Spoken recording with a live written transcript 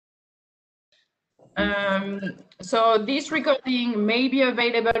So this recording may be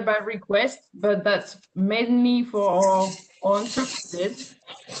available by request, but that's mainly for our own purposes.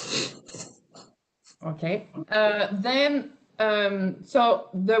 Okay. So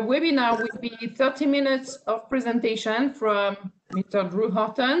the webinar will be 30 minutes of presentation from Mr. Drew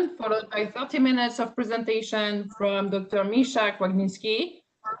Horton, followed by 30 minutes of presentation from Dr. Misha Kwasniewski,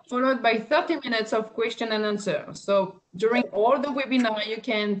 followed by 30 minutes of question and answer. So during all the webinar, you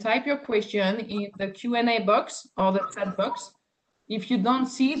can type your question in the Q&A box or the chat box. If you don't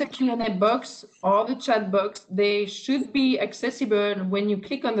see the Q&A box or the chat box, they should be accessible when you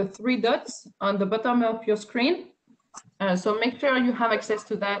click on the 3 dots on the bottom of your screen. So make sure you have access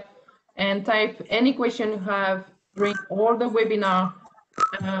to that and type any question you have during all the webinar,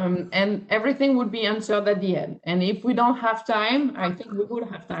 and everything will be answered at the end. And if we don't have time, I think we will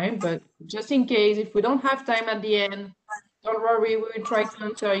have time, but just in case, if we don't have time at the end, don't worry, we will try to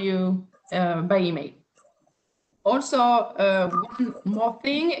answer you by email. Also, one more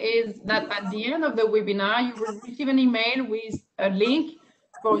thing is that at the end of the webinar, you will receive an email with a link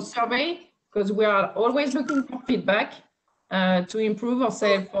for a survey, because we are always looking for feedback to improve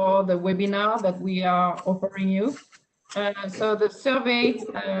ourselves for the webinar that we are offering you. So the survey,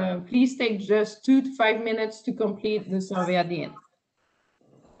 please take just 2 to 5 minutes to complete the survey at the end.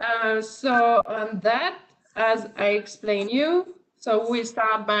 So on that, as I explained you, so we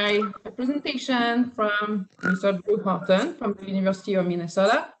start by a presentation from Mr. Drew Horton from the University of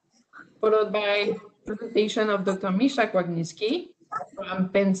Minnesota, followed by a presentation of Dr. Misha Kwasniewski from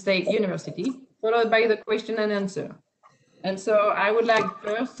Penn State University, followed by the question and answer. And so I would like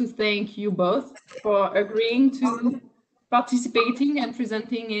first to thank you both for agreeing to participating and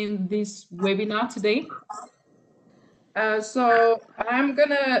presenting in this webinar today. So I'm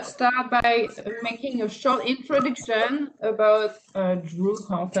gonna start by making a short introduction about Drew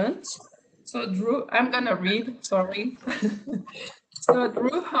Horton. So Drew, I'm gonna read, sorry. So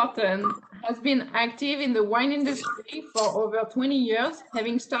Drew Horton has been active in the wine industry for over 20 years,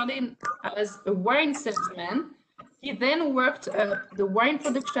 having started as a wine salesman. He then worked the wine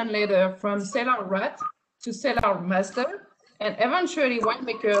production ladder from cellar rat to cellar master, and eventually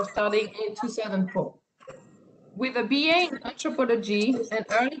winemaker starting in 2004. With a BA in anthropology and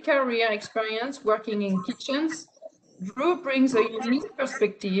early career experience working in kitchens, Drew brings a unique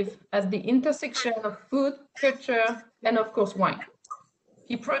perspective at the intersection of food, culture, and of course wine.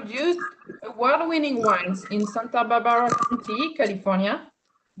 He produced award-winning wines in Santa Barbara County, California,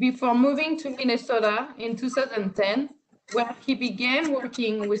 before moving to Minnesota in 2010, where he began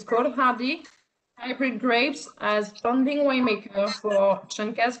working with Cold Hardy hybrid grapes as founding winemaker for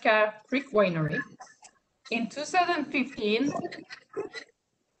Chankaska Creek Winery. In 2015,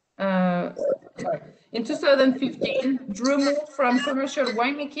 Drew moved from commercial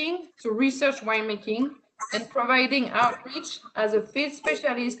winemaking to research winemaking and providing outreach as a field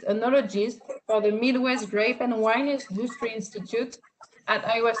specialist enologist for the Midwest Grape and Wine Industry Institute at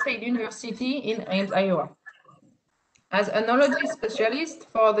Iowa State University in Ames, Iowa. As enology specialist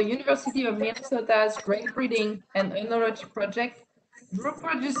for the University of Minnesota's Grape Breeding and Enology Project, Drew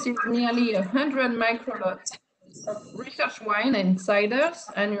produces nearly 100 microlots of research wine and ciders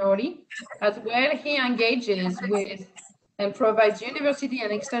annually. As well, he engages with and provides university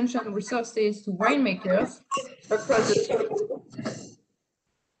and extension resources to winemakers across the state.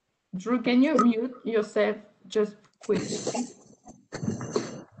 Drew, can you mute yourself just quickly?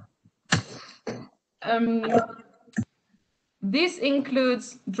 This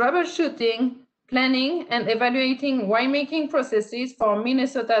includes troubleshooting, planning, and evaluating winemaking processes for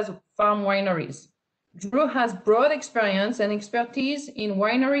Minnesota's farm wineries. Drew has broad experience and expertise in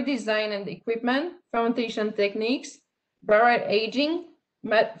winery design and equipment, fermentation techniques, barrel aging,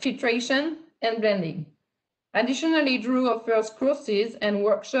 filtration, and blending. Additionally, Drew offers courses and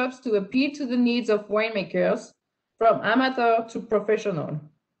workshops to appeal to the needs of winemakers, from amateur to professional.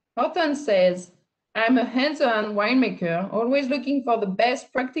 Horton says, "I'm a hands-on winemaker, always looking for the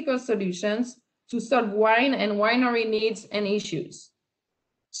best practical solutions to solve wine and winery needs and issues."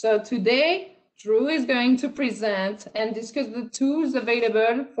 So today, Drew is going to present and discuss the tools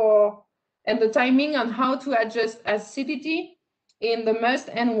available for and the timing on how to adjust acidity in the must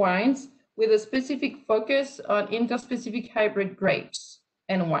and wines, with a specific focus on interspecific hybrid grapes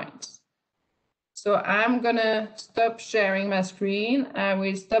and wines. So I'm gonna stop sharing my screen. I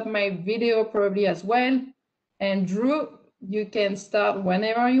will stop my video probably as well. And Drew, you can start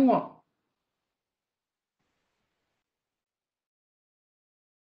whenever you want.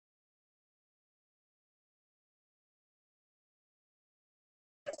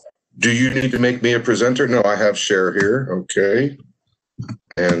 Do you need to make me a presenter? No, I have share here. Okay.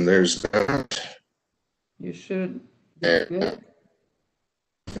 And there's that. You should be And good.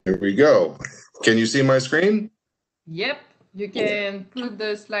 there we go. Can you see my screen? Yep, you can put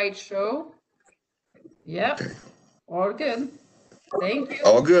the slideshow. Yep, Okay. all good. Thank you.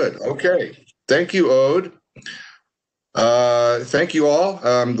 All good. Okay. Thank you, Aude. Thank you all.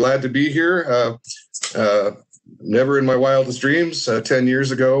 I'm glad to be here. Never in my wildest dreams, 10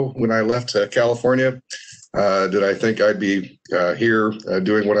 years ago when I left California, did I think I'd be here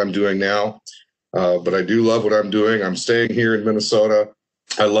doing what I'm doing now. But I do love what I'm doing. I'm staying here in Minnesota.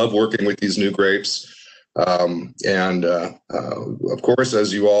 I love working with these new grapes. Of course,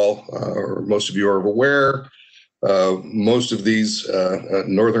 as you all, or most of you are aware, most of these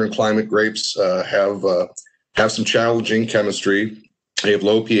northern climate grapes have some challenging chemistry. They have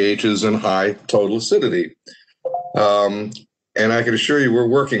low pHs and high total acidity. And I can assure you we're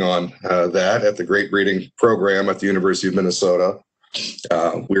working on that at the grape breeding program at the University of Minnesota.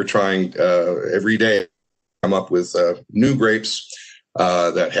 We're trying every day to come up with new grapes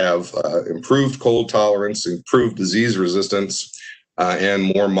that have improved cold tolerance, improved disease resistance, and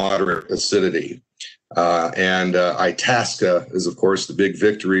more moderate acidity. Itasca is, of course, the big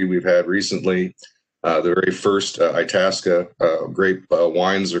victory we've had recently. The very first Itasca grape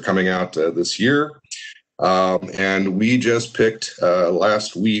wines are coming out this year. And we just picked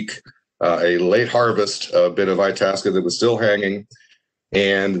last week a late harvest bit of Itasca that was still hanging.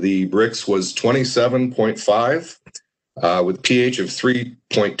 And the Brix was 27.5 with pH of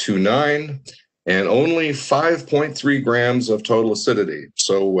 3.29 and only 5.3 grams of total acidity.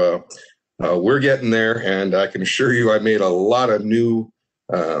 So we're getting there, and I can assure you I made a lot of new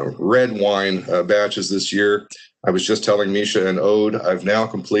red wine batches this year. I was just telling Misha and Aude, I've now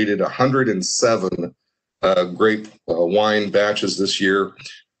completed 107 grape wine batches this year,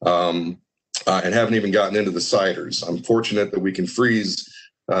 and haven't even gotten into the ciders. I'm fortunate that we can freeze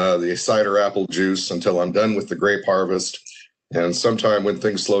the cider apple juice until I'm done with the grape harvest. And sometime when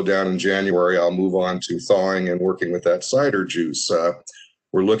things slow down in January, I'll move on to thawing and working with that cider juice.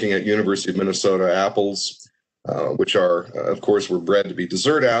 We're looking at University of Minnesota apples, which are, of course, were bred to be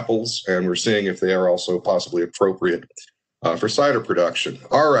dessert apples, and we're seeing if they are also possibly appropriate for cider production.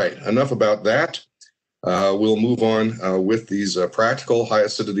 All right, enough about that. We'll move on with these practical high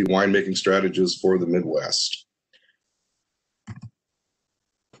acidity winemaking strategies for the Midwest.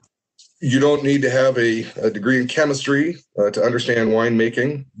 You don't need to have a degree in chemistry to understand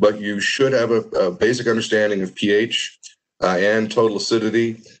winemaking, but you should have a basic understanding of pH and total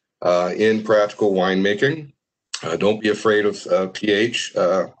acidity in practical winemaking. Don't be afraid of pH.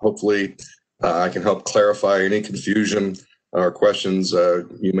 Hopefully, I can help clarify any confusion or questions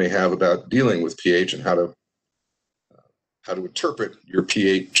you may have about dealing with pH and how to interpret your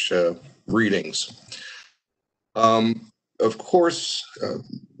pH readings. Of course,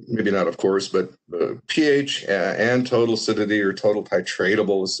 maybe not of course, but pH and total acidity or total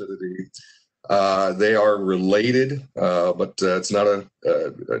titratable acidity, they are related, but it's not a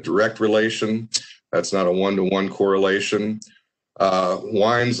direct relation. That's not a one-to-one correlation.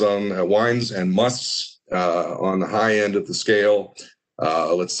 Wines and musts on the high end of the scale,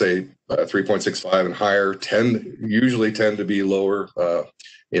 let's say 3.65 and higher, usually tend to be lower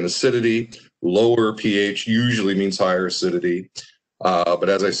in acidity. Lower pH usually means higher acidity. But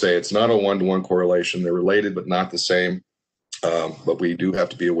as I say, it's not a one-to-one correlation. They're related, but not the same. But we do have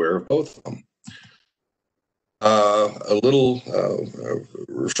to be aware of both of them. A little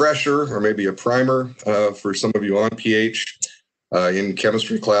refresher or maybe a primer for some of you on pH. In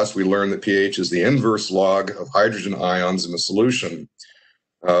chemistry class, we learned that pH is the inverse log of hydrogen ions in a solution,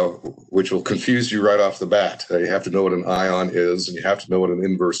 which will confuse you right off the bat. You have to know what an ion is, and you have to know what an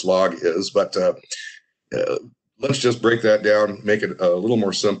inverse log is. But let's just break that down, make it a little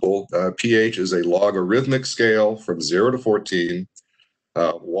more simple. pH is a logarithmic scale from 0 to 14.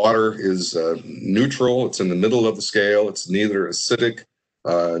 Water is neutral. It's in the middle of the scale. It's neither acidic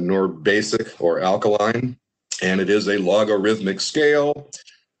nor basic or alkaline. And it is a logarithmic scale,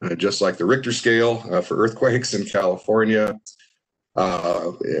 just like the Richter scale for earthquakes in California.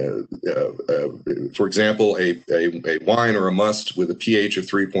 For example, a wine or a must with a pH of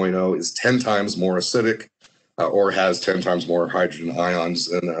 3.0 is 10 times more acidic or has 10 times more hydrogen ions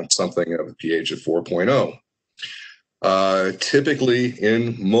than something of a pH of 4.0. Typically,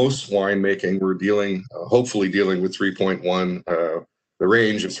 in most winemaking, we're hopefully dealing with 3.1, the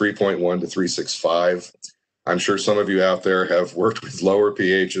range of 3.1 to 3.65. I'm sure some of you out there have worked with lower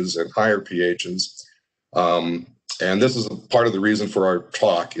pHs and higher pHs. And this is part of the reason for our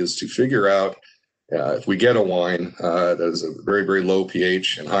talk, is to figure out if we get a wine that is a very, very low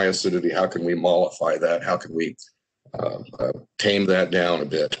pH and high acidity, how can we mollify that? How can we tame that down a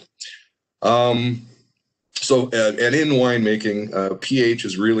bit? So, and in winemaking, pH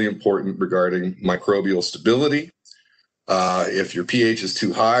is really important regarding microbial stability. If your pH is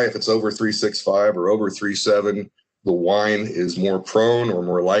too high, if it's over 3.65 or over 3.7, the wine is more prone or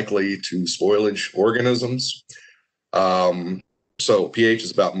more likely to spoilage organisms. So pH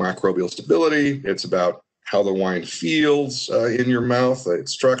is about microbial stability. It's about how the wine feels in your mouth,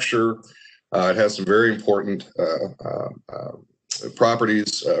 its structure. It has some very important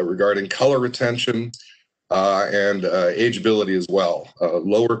properties regarding color retention and ageability as well.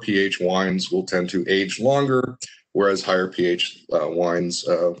 Lower pH wines will tend to age longer, whereas higher pH wines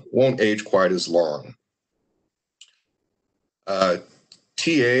won't age quite as long.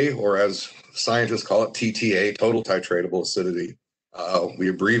 TA, or as scientists call it, TTA, total titratable acidity. We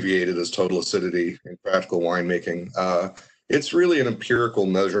abbreviate it as total acidity in practical winemaking. It's really an empirical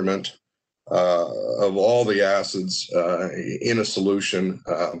measurement of all the acids in a solution,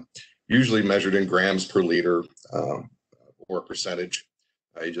 usually measured in grams per liter or percentage.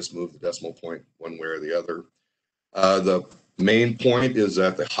 You just move the decimal point one way or the other. The main point is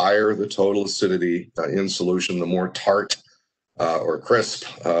that the higher the total acidity in solution, the more tart or crisp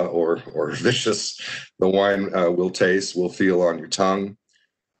or vicious the wine will taste, will feel on your tongue.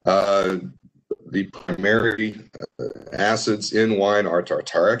 The primary acids in wine are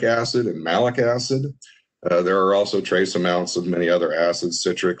tartaric acid and malic acid. There are also trace amounts of many other acids: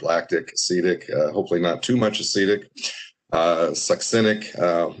 citric, lactic, acetic, hopefully not too much acetic, succinic,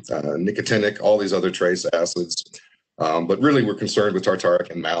 nicotinic, all these other trace acids. But really, we're concerned with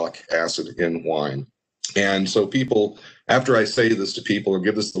tartaric and malic acid in wine. And so people, after I say this to people and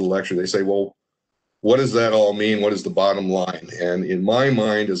give this little lecture, they say, well, what does that all mean? What is the bottom line? And in my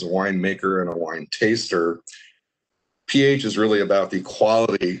mind, as a winemaker and a wine taster, pH is really about the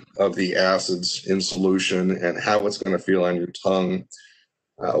quality of the acids in solution and how it's going to feel on your tongue,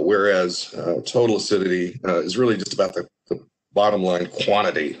 whereas total acidity is really just about the bottom line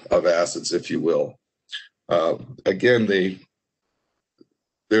quantity of acids, if you will. Again,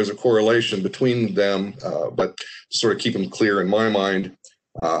 there's a correlation between them, but to sort of keep them clear in my mind,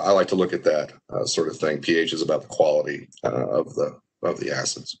 I like to look at that sort of thing. pH is about the quality of the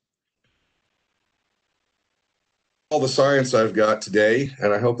acids. All the science I've got today,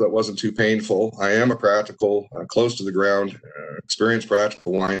 and I hope that wasn't too painful. I am a practical, close to the ground, experienced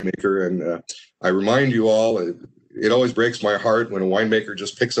practical winemaker, and I remind you all, it always breaks my heart when a winemaker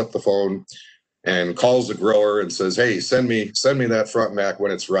just picks up the phone and calls the grower and says, hey, send me that Frontenac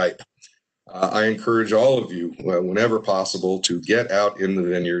when it's ripe. I encourage all of you, whenever possible, to get out in the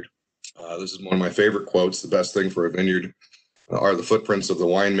vineyard. This is one of my favorite quotes: the best thing for a vineyard are the footprints of the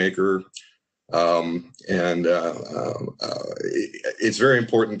winemaker. It's very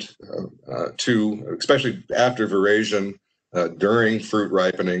important to, especially after veraison, during fruit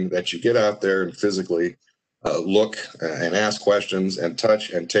ripening, that you get out there and physically look and ask questions and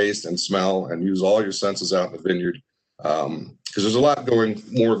touch and taste and smell and use all your senses out in the vineyard, because there's a lot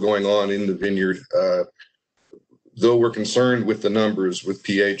more going on in the vineyard. Though we're concerned with the numbers, with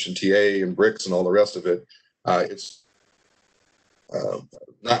pH and TA and bricks and all the rest of it, it's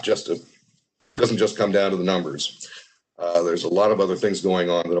not just doesn't just come down to the numbers. There's a lot of other things going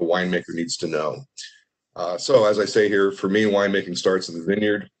on that a winemaker needs to know. So as I say here, for me, winemaking starts in the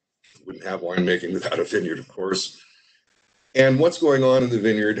vineyard. Wouldn't have winemaking without a vineyard, of course. And what's going on in the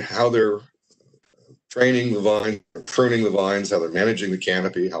vineyard, how they're training the vine, pruning the vines, how they're managing the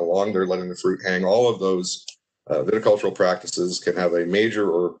canopy, how long they're letting the fruit hang, all of those viticultural practices can have a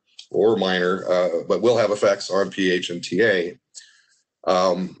major or minor, but will have effects on pH and TA.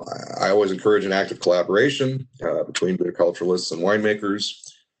 I always encourage an active collaboration between viticulturalists and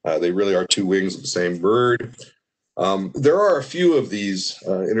winemakers. They really are two wings of the same bird. There are a few of these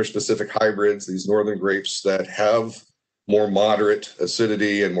interspecific hybrids, these northern grapes, that have more moderate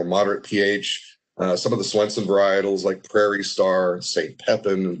acidity and more moderate pH. Some of the Swenson varietals like Prairie Star, St.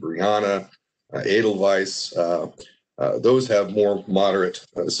 Pepin, and Brianna, Edelweiss, those have more moderate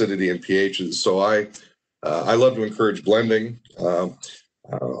acidity and pHs. So I love to encourage blending.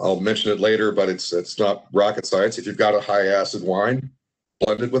 I'll mention it later, but it's not rocket science. If you've got a high acid wine,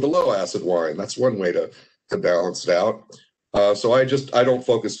 blend it with a low acid wine. That's one way to balance it out. So I don't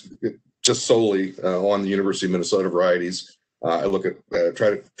focus just solely on the University of Minnesota varieties. I look at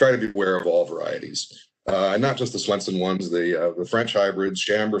try to be aware of all varieties, and not just the Swenson ones, the French hybrids,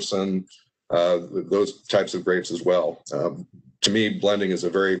 Chambourcin, those types of grapes as well. To me, blending is a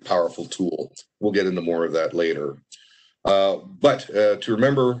very powerful tool. We'll get into more of that later. But to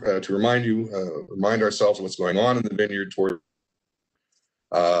remind ourselves of what's going on in the vineyard.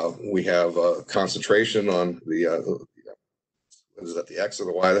 We have concentration on the is that the X or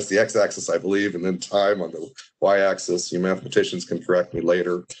the Y? That's the X-axis, I believe, and then time on the Y-axis. You mathematicians can correct me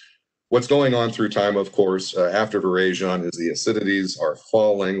later. What's going on through time, of course, after veraison is the acidities are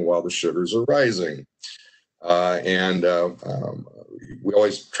falling while the sugars are rising. We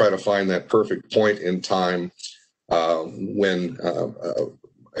always try to find that perfect point in time when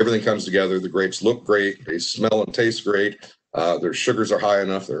everything comes together. The grapes look great, they smell and taste great, their sugars are high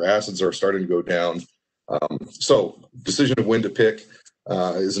enough, their acids are starting to go down. So decision of when to pick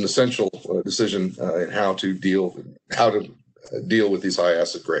is an essential decision in how to deal with these high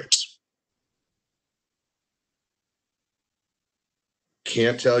acid grapes.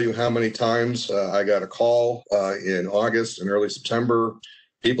 Can't tell you how many times I got a call in August and early September,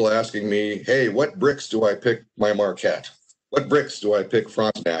 people asking me, hey, what bricks do I pick my Marquette? What bricks do I pick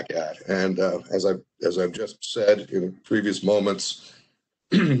Frontenac at? And as I've just said in previous moments,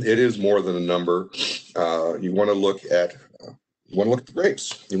 it is more than a number. You want to look at the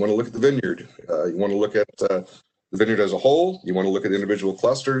grapes. You want to look at the vineyard. You want to look at the vineyard as a whole. You want to look at individual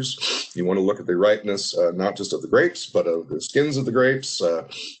clusters. You want to look at the ripeness, not just of the grapes, but of the skins of the grapes,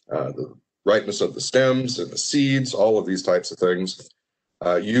 the ripeness of the stems and the seeds, all of these types of things.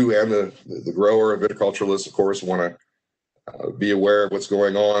 You and the grower and viticulturalist, of course, want to be aware of what's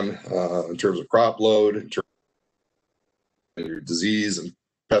going on in terms of crop load, in terms of your disease and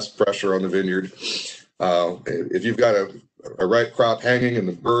pest pressure on the vineyard. If you've got a ripe crop hanging and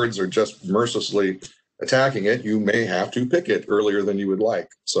the birds are just mercilessly attacking it, you may have to pick it earlier than you would like.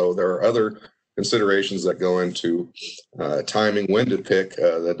 So there are other considerations that go into timing when to pick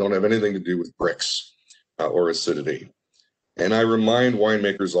that don't have anything to do with bricks or acidity. And I remind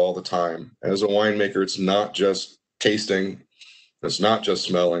winemakers all the time, as a winemaker, it's not just tasting, it's not just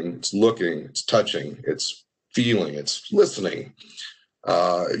smelling, it's looking, it's touching, it's feeling, it's listening.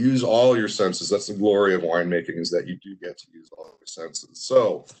 Use all your senses. That's the glory of winemaking, is that you do get to use all your senses.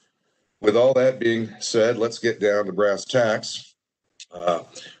 So with all that being said, let's get down to brass tacks.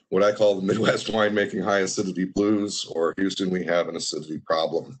 What I call the Midwest winemaking high acidity blues, or Houston, we have an acidity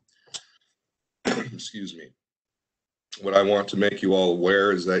problem. Excuse me. What I want to make you all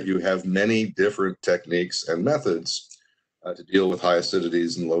aware is that you have many different techniques and methods to deal with high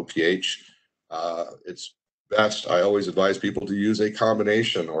acidities and low pH. It's best, I always advise people to use a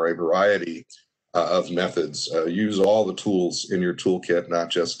combination or a variety of methods. Use all the tools in your toolkit, not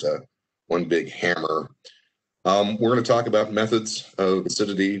just one big hammer. We're going to talk about methods of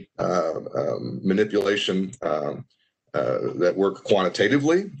acidity manipulation that work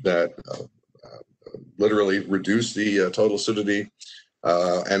quantitatively, that literally reduce the total acidity.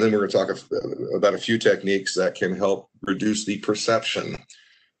 And then we're going to talk about a few techniques that can help reduce the perception.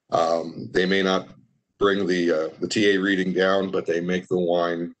 They may not bring the TA reading down, but they make the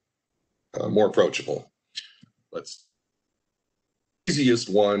wine more approachable. Easiest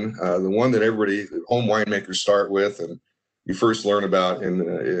one, the one that everybody, home winemakers start with, and you first learn about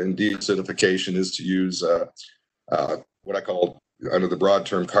in deacidification, is to use what I call, under the broad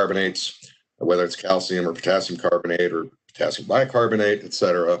term, carbonates, whether it's calcium or potassium carbonate or potassium bicarbonate,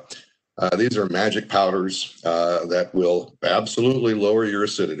 etc. These are magic powders that will absolutely lower your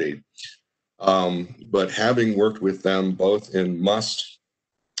acidity. But having worked with them both in must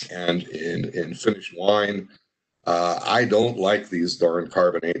and in finished wine, I don't like these darn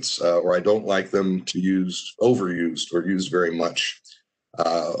carbonates, or I don't like them to use overused or used very much.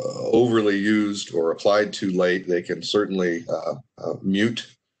 Overly used or applied too late, they can certainly mute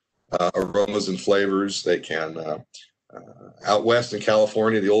aromas and flavors. They can, out west in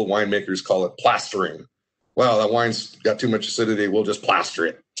California, the old winemakers call it plastering. Well, that wine's got too much acidity, we'll just plaster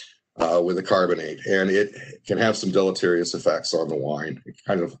it with a carbonate. And it can have some deleterious effects on the wine. It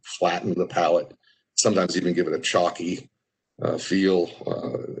kind of flatten the palate, sometimes even give it a chalky feel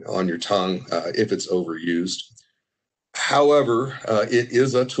on your tongue if it's overused. However, it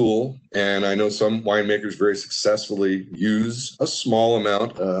is a tool, and I know some winemakers very successfully use a small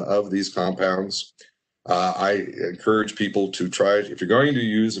amount of these compounds. I encourage people to try, if you're going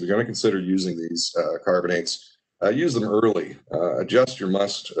to consider using these carbonates, use them early. Adjust your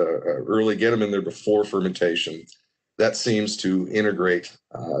must early, get them in there before fermentation. That seems to integrate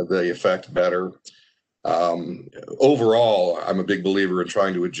the effect better. Overall, I'm a big believer in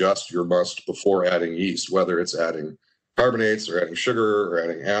trying to adjust your must before adding yeast, whether it's adding carbonates or adding sugar or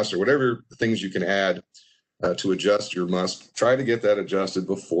adding acid or whatever things you can add to adjust your must. Try to get that adjusted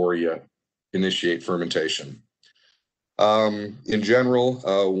before you initiate fermentation. In general,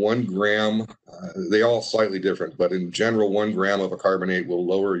 1 gram, they all slightly different, but in general, 1 gram of a carbonate will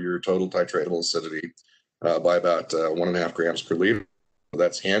lower your total titratable acidity by about 1.5 grams per liter.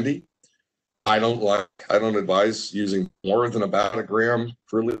 That's handy. I don't advise using more than about a gram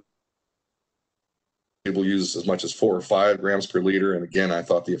per liter. People use as much as 4 or 5 grams per liter. And again, I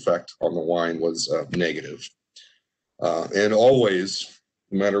thought the effect on the wine was negative. And always,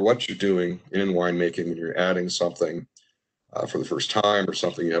 no matter what you're doing in winemaking, when you're adding something for the first time or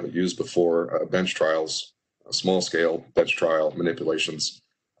something you haven't used before, bench trials, small scale bench trial manipulations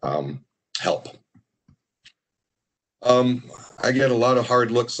help. I get a lot of hard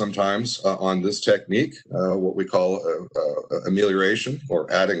looks sometimes on this technique, what we call amelioration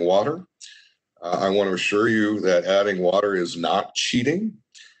or adding water. I want to assure you that adding water is not cheating,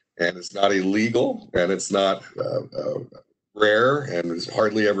 and it's not illegal, and it's not rare, and it's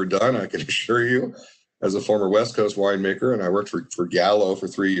hardly ever done, I can assure you. As a former West Coast winemaker, and I worked for Gallo for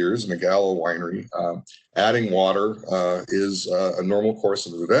 3 years in a Gallo winery, adding water is a normal course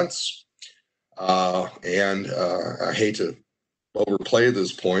of events. And I hate to overplay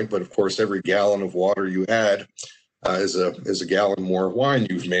this point, but of course, every gallon of water you add is a gallon more of wine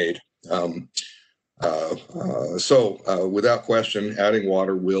you've made. So without question, adding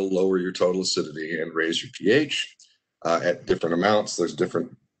water will lower your total acidity and raise your pH at different amounts. There's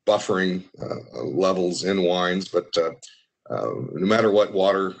different buffering levels in wines, but no matter what,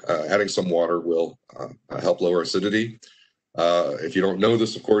 water, adding some water will help lower acidity. If you don't know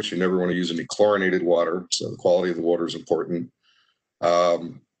this, of course, you never want to use any chlorinated water, so the quality of the water is important.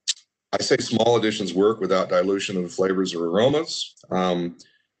 I say small additions work without dilution of the flavors or aromas.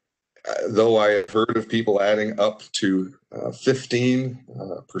 Though I have heard of people adding up to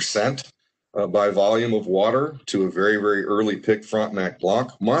 15% by volume of water to a very, very early pick Frontenac Blanc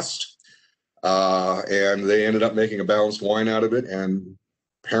must. And they ended up making a balanced wine out of it, and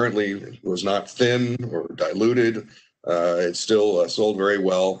apparently it was not thin or diluted. It still sold very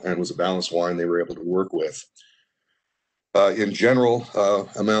well and was a balanced wine they were able to work with. In general,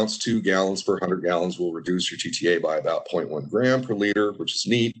 amounts 2 gallons per 100 gallons will reduce your TTA by about 0.1 gram per liter, which is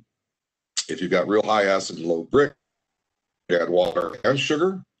neat. If you've got real high acid and low brick, add water and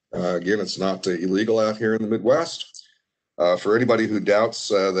sugar. Again, it's not illegal out here in the Midwest. For anybody who doubts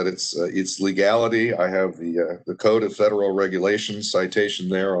that it's legality, I have the Code of Federal Regulations citation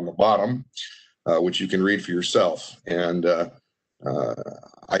there on the bottom, which you can read for yourself. And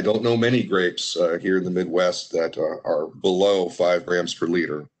I don't know many grapes here in the Midwest that are below 5 grams per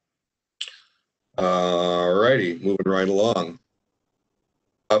liter. All righty, moving right along.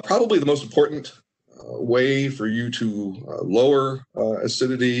 Probably the most important way for you to lower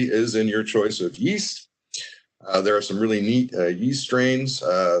acidity is in your choice of yeast. There are some really neat yeast strains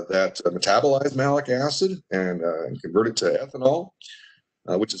that metabolize malic acid and convert it to ethanol,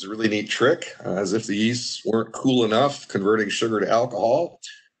 which is a really neat trick. As if the yeasts weren't cool enough converting sugar to alcohol,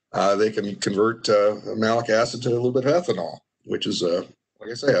 they can convert malic acid to a little bit of ethanol, which is,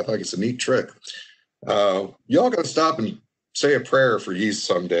 like I say, I think it's a neat trick. Y'all got to stop and say a prayer for yeast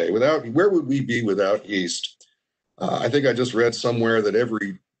someday. Where would we be without yeast? I think I just read somewhere that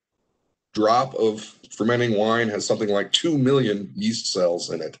every drop of fermenting wine has something like 2 million yeast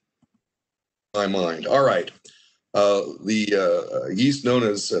cells in it. In my mind. All right. The yeast known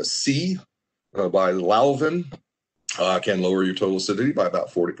as C by Lalvin can lower your total acidity by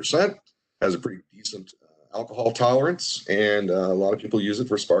about 40%. Has a pretty decent alcohol tolerance, and a lot of people use it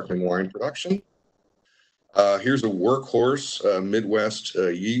for sparkling wine production. Here's a workhorse Midwest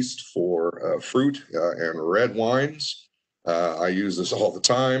yeast for fruit and red wines. I use this all the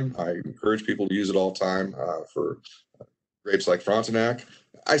time. I encourage people to use it all the time for grapes like Frontenac.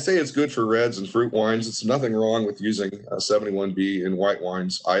 I say it's good for reds and fruit wines. It's nothing wrong with using 71B in white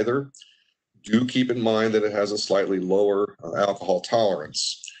wines either. Do keep in mind that it has a slightly lower alcohol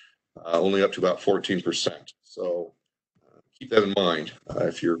tolerance, only up to about 14%. So keep that in mind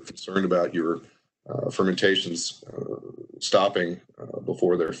if you're concerned about your fermentations stopping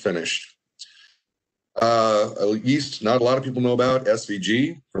before they're finished. Yeast, not a lot of people know about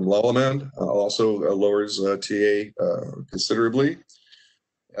SVG from Lallemand, also lowers TA considerably.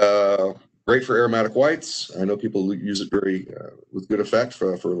 Great for aromatic whites. I know people use it very with good effect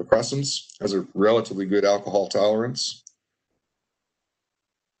for the crescents. Has a relatively good alcohol tolerance.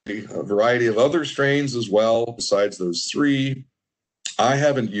 A variety of other strains as well besides those 3. I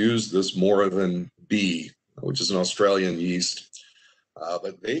haven't used this Moravian B, which is an Australian yeast,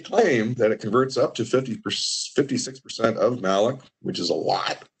 but they claim that it converts up to 56% of malic, which is a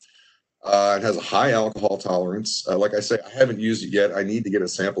lot. It has a high alcohol tolerance. Like I say, I haven't used it yet. I need to get a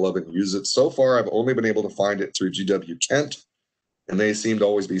sample of it and use it. So far, I've only been able to find it through GW Kent, and they seem to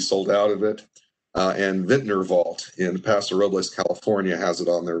always be sold out of it. And Vintner Vault in Paso Robles, California has it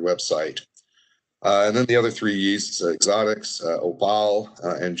on their website. And then the other three yeasts, exotics, opal,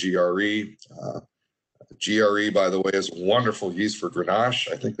 and GRE. GRE, by the way, is a wonderful yeast for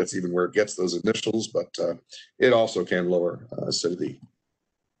Grenache. I think that's even where it gets those initials, but it also can lower acidity.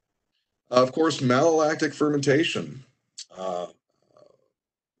 Of course, malolactic fermentation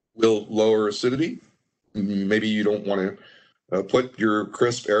will lower acidity. Maybe you don't want to put your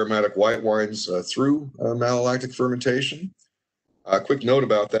crisp aromatic white wines through malolactic fermentation. A quick note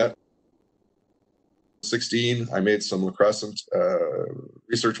about that. 16, I made some La Crescent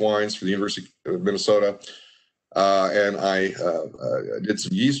research wines for the University of Minnesota, and I did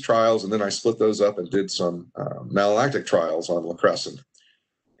some yeast trials, and then I split those up and did some malolactic trials on La Crescent.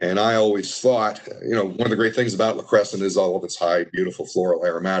 And I always thought, you know, one of the great things about La Crescent is all of its high, beautiful floral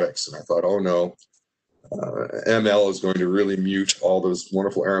aromatics. And I thought, oh no, ML is going to really mute all those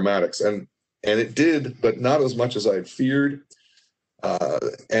wonderful aromatics. And it did, but not as much as I'd feared.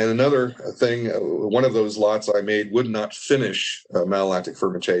 And another thing, one of those lots I made would not finish malolactic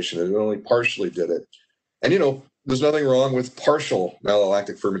fermentation. It only partially did it. And, you know, there's nothing wrong with partial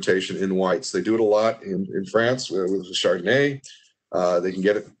malolactic fermentation in whites. They do it a lot in France with Chardonnay. They can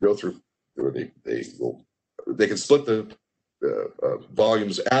get it, go through, or they can split the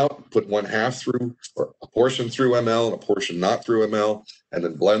volumes out, put one half through, or a portion through ML and a portion not through ML, and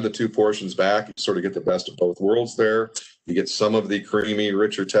then blend the two portions back. You sort of get the best of both worlds there. You get some of the creamy,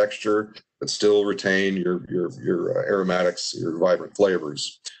 richer texture, but still retain your aromatics, your vibrant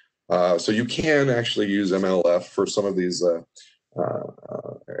flavors. So you can actually use MLF for some of these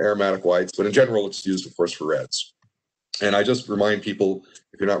aromatic whites, but in general, it's used, of course, for reds. And I just remind people,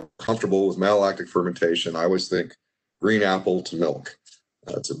 if you're not comfortable with malolactic fermentation, I always think green apple to milk.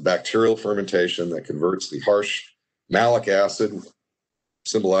 It's a bacterial fermentation that converts the harsh malic acid,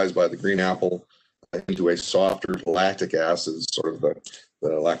 symbolized by the green apple, into a softer lactic acid, sort of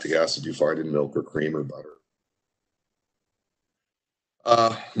the lactic acid you find in milk or cream or butter.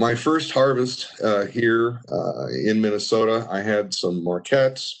 My first harvest here in Minnesota, I had some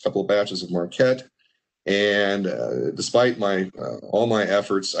Marquette, a couple of batches of Marquette. And despite all my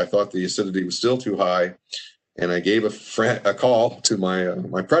efforts, I thought the acidity was still too high. And I gave a call to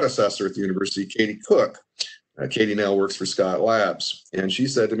my predecessor at the university, Katie Cook. Katie now works for Scott Labs. And she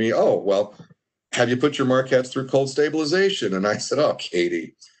said to me, oh, well, have you put your Marquettes through cold stabilization? And I said, oh,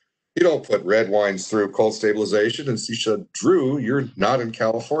 Katie, you don't put red wines through cold stabilization. And she said, Drew, you're not in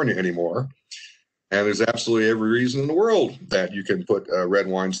California anymore. And there's absolutely every reason in the world that you can put red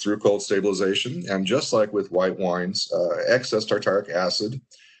wines through cold stabilization. And just like with white wines, excess tartaric acid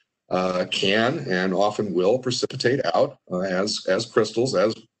can and often will precipitate out as crystals,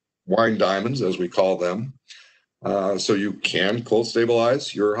 as wine diamonds, as we call them. So you can cold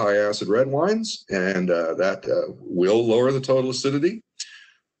stabilize your high acid red wines, and that will lower the total acidity.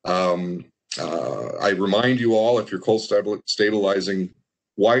 I remind you all, if you're cold stabilizing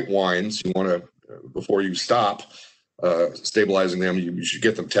white wines, you want to, before you stop stabilizing them, you should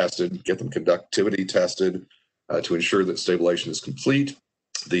get them tested, get them conductivity tested to ensure that stabilization is complete.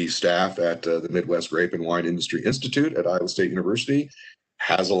 The staff at the Midwest Grape and Wine Industry Institute at Iowa State University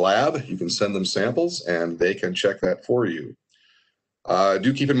has a lab. You can send them samples and they can check that for you.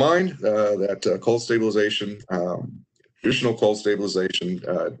 Do keep in mind that cold stabilization, traditional cold stabilization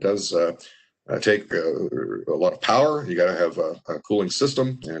does take a lot of power. You got to have a cooling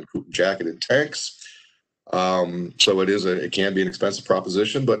system and jacketed tanks. So it can be an expensive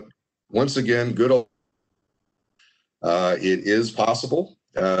proposition, but once again, it is possible.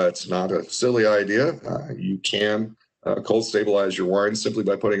 It's not a silly idea. You can cold stabilize your wines simply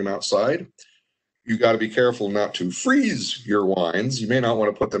by putting them outside. You got to be careful not to freeze your wines. You may not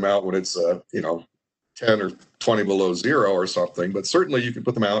want to put them out when it's 10 or 20 below zero or something, but certainly you can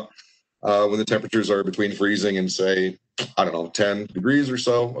put them out when the temperatures are between freezing and, say, I don't know, 10 degrees or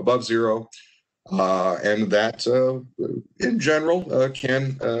so above zero. And that, in general,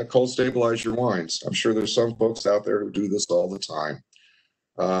 can cold stabilize your wines. I'm sure there's some folks out there who do this all the time.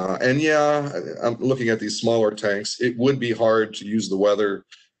 And yeah, I'm looking at these smaller tanks. It would be hard to use the weather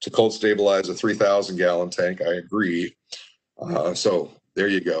to cold stabilize a 3,000 gallon tank. I agree. So there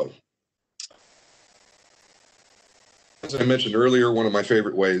you go. As I mentioned earlier, one of my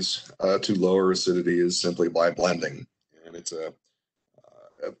favorite ways to lower acidity is simply by blending. And it's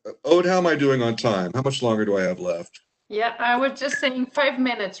Aude, how am I doing on time? How much longer do I have left? Yeah, I was just saying 5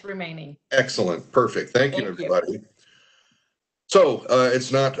 minutes remaining. Excellent. Perfect. Thank you, everybody. So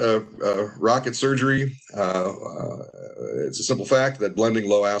it's not rocket surgery. It's a simple fact that blending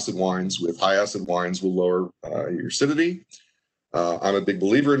low acid wines with high acid wines will lower your acidity. I'm a big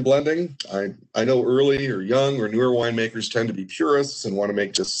believer in blending. I know early or young or newer winemakers tend to be purists and want to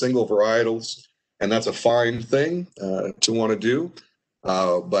make just single varietals and that's a fine thing to want to do.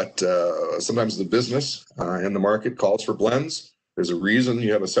 But sometimes the business and the market calls for blends. There's a reason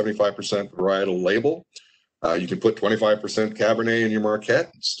you have a 75% varietal label. You can put 25% Cabernet in your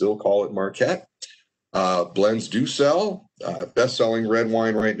Marquette, still call it Marquette. Blends do sell. Best-selling red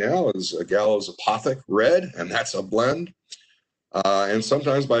wine right now is a Gallows Apothic Red, and that's a blend. And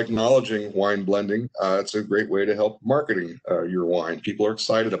sometimes by acknowledging wine blending, it's a great way to help marketing your wine. People are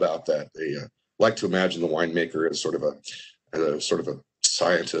excited about that. They like to imagine the winemaker as sort of a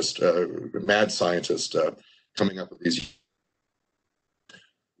scientist, mad scientist, coming up with these.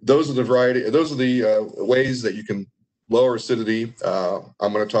 Those are the ways that you can lower acidity.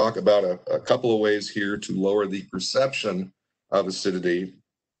 I'm going to talk about a couple of ways here to lower the perception of acidity,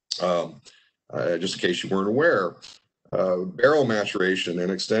 just in case you weren't aware. Barrel maturation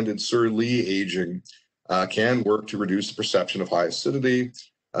and extended sur-lie aging can work to reduce the perception of high acidity.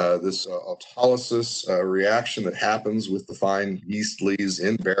 This autolysis reaction that happens with the fine yeast lees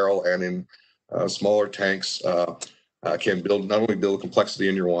in barrel and in smaller tanks can not only build complexity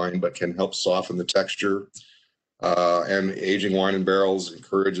in your wine, but can help soften the texture. And aging wine in barrels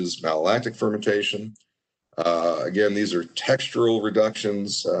encourages malolactic fermentation. Again, these are textural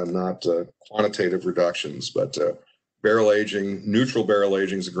reductions, not quantitative reductions, but barrel aging, neutral barrel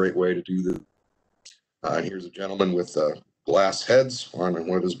aging is a great way to do this. And here's a gentleman with glass heads on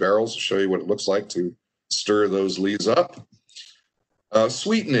one of his barrels to show you what it looks like to stir those lees up.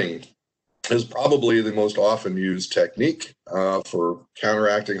 Sweetening is probably the most often used technique for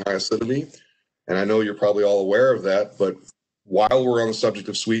counteracting high acidity. And I know you're probably all aware of that, but while we're on the subject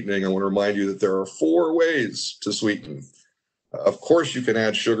of sweetening, I want to remind you that there are 4 ways to sweeten. Of course, you can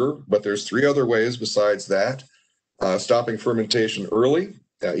add sugar, but there's 3 other ways besides that. Stopping fermentation early,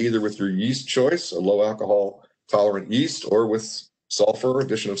 either with your yeast choice, a low alcohol tolerant yeast, or with sulfur,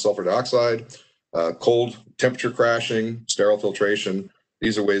 addition of sulfur dioxide, cold temperature crashing, sterile filtration.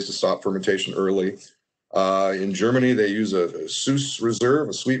 These are ways to stop fermentation early. In Germany, they use a Süß reserve,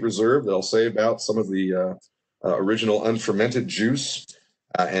 a sweet reserve. They'll save out some of the original unfermented juice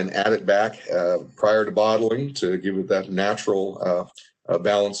and add it back prior to bottling to give it that natural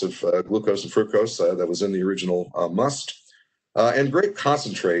balance of glucose and fructose that was in the original must. And grape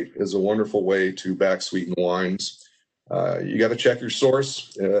concentrate is a wonderful way to back sweeten wines. You got to check your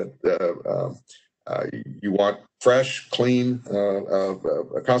source. You want fresh, clean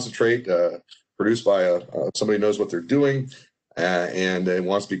concentrate produced by somebody who knows what they're doing, and it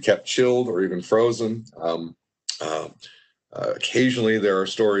wants to be kept chilled or even frozen. Occasionally, there are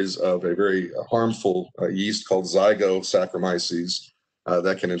stories of a very harmful yeast called Zygosaccharomyces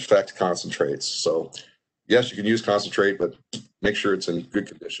that can infect concentrates. So, yes, you can use concentrate, but make sure it's in good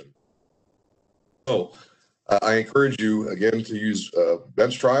condition. So, I encourage you, again, to use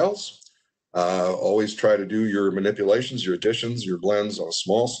bench trials. Always try to do your manipulations, your additions, your blends on a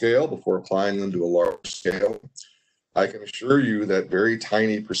small scale before applying them to a large scale. I can assure you that very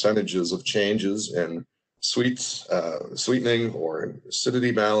tiny percentages of changes in sweetening or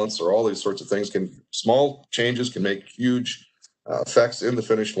acidity balance or all these sorts of things small changes can make huge effects in the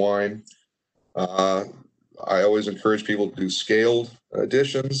finished wine. I always encourage people to do scaled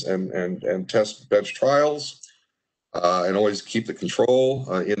additions and test bench trials. And always keep the control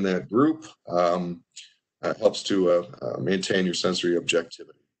in that group. Helps to maintain your sensory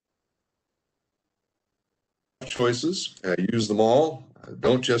objectivity. Choices, use them all.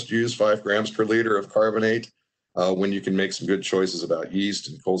 Don't just use 5 grams per liter of carbonate when you can make some good choices about yeast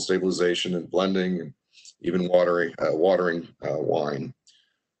and cold stabilization and blending and even watering wine.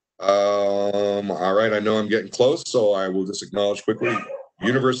 All right, I know I'm getting close, so I will just acknowledge quickly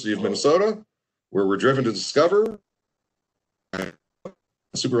University of Minnesota, where we're driven to discover.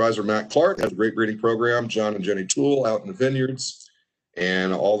 Supervisor Matt Clark has a great breeding program, John and Jenny Toole out in the vineyards,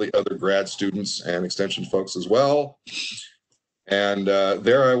 and all the other grad students and extension folks as well. And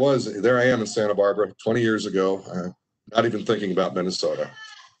there I am in Santa Barbara 20 years ago, not even thinking about Minnesota.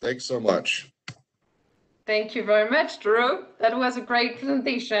 Thanks so much. Thank you very much, Drew. That was a great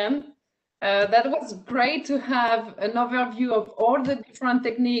presentation. That was great to have an overview of all the different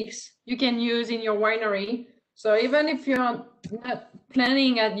techniques you can use in your winery. So even if you're not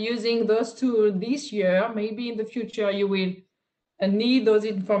planning at using those tools this year, maybe in the future you will need those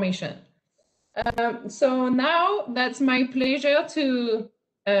information. So now that's my pleasure to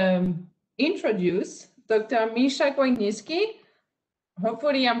introduce Dr. Misha Kwasniewski.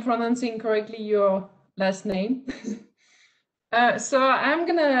 Hopefully I'm pronouncing correctly your last name. So I'm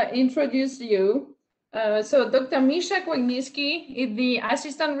gonna introduce you. So Dr. Misha Kwasniewski is the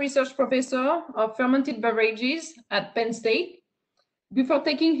Assistant Research Professor of Fermented Beverages at Penn State. Before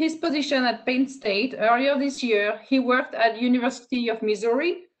taking his position at Penn State earlier this year, he worked at University of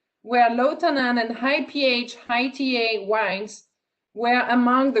Missouri, where low tannin and high pH, high TA wines were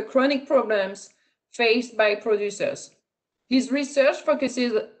among the chronic problems faced by producers. His research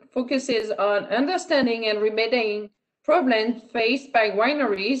focuses on understanding and remedying problems faced by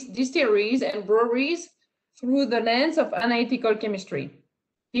wineries, distilleries, and breweries through the lens of analytical chemistry.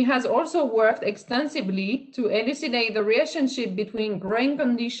 He has also worked extensively to elucidate the relationship between growing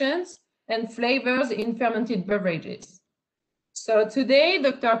conditions and flavors in fermented beverages. So today,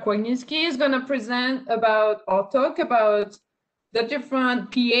 Dr. Kwasniewski is going to present about or talk about the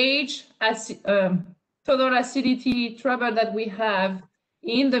different pH, total acidity trouble that we have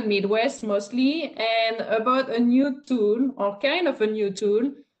in the Midwest mostly, and about a new tool, or kind of a new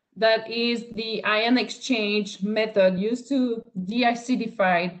tool, that is the ion exchange method used to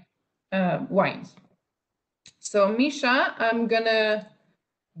deacidify wines. So Misha, I'm gonna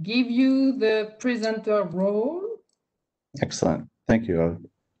give you the presenter role. Excellent, thank you.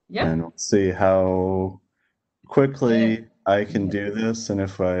 Yeah. And we'll see how quickly I can do this, and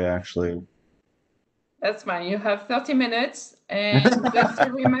if I actually... That's fine. You have 30 minutes. And just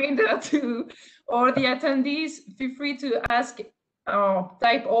a reminder to all the attendees, feel free to ask or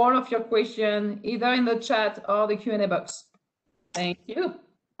type all of your questions either in the chat or the Q&A box. Thank you.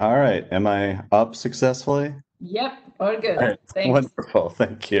 All right. Am I up successfully? Yep. All good. All right. Thanks. Wonderful.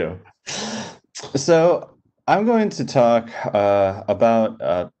 Thank you. So I'm going to talk about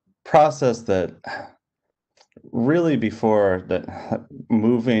a process that really before that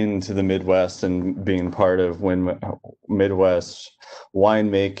moving to the Midwest and being part of Midwest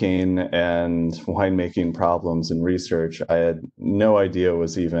winemaking and winemaking problems and research, I had no idea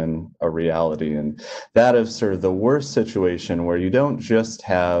was even a reality. And that is sort of the worst situation where you don't just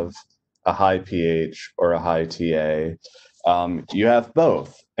have a high pH or a high TA, you have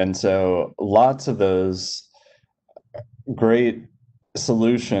both. And so lots of those great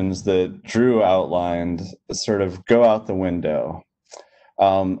solutions that Drew outlined sort of go out the window.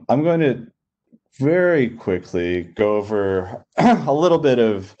 I'm going to very quickly go over a little bit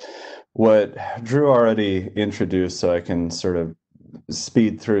of what Drew already introduced so I can sort of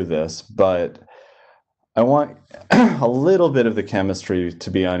speed through this, but I want a little bit of the chemistry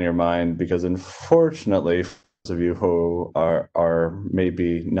to be on your mind, because unfortunately, for those of you who are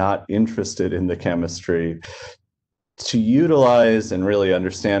maybe not interested in the chemistry, to utilize and really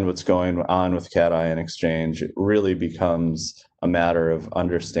understand what's going on with cation exchange, it really becomes a matter of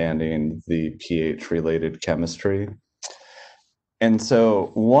understanding the pH-related chemistry. And so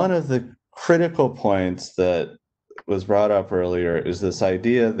one of the critical points that was brought up earlier is this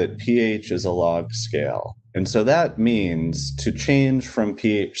idea that pH is a log scale. And so that means to change from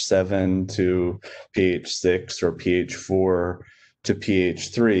pH 7 to pH 6 or pH 4 to pH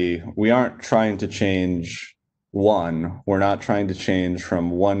 3, we aren't trying to change one. We're not trying to change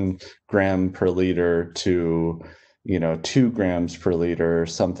from 1 gram per liter to 2 grams per liter or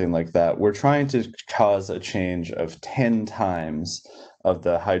something like that. We're trying to cause a change of 10 times of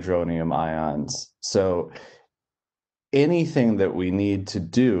the hydronium ions. So anything that we need to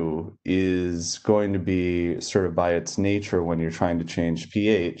do is going to be sort of by its nature, when you're trying to change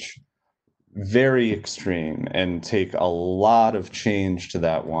pH, very extreme and take a lot of change to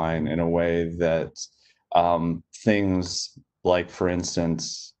that wine in a way that things like, for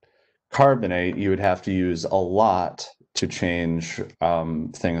instance, carbonate, you would have to use a lot to change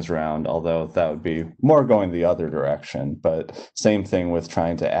things around, although that would be more going the other direction. But same thing with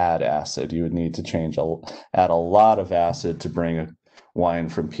trying to add acid. You would need to add a lot of acid to bring a wine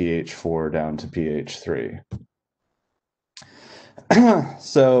from pH 4 down to pH 3.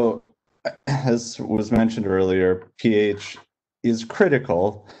 So, as was mentioned earlier, pH is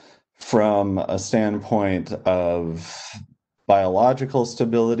critical from a standpoint of biological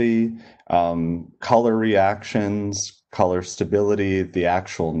stability, color reactions, color stability, the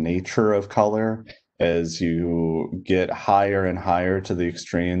actual nature of color. As you get higher and higher to the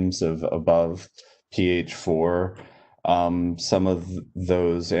extremes of above pH 4, some of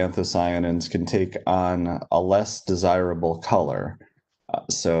those anthocyanins can take on a less desirable color.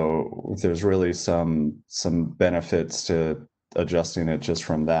 So there's really some benefits to adjusting it just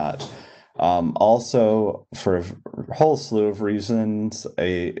from that. Also, for a whole slew of reasons,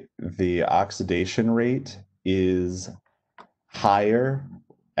 the oxidation rate is higher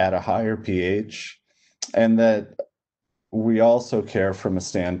at a higher pH, and that we also care from a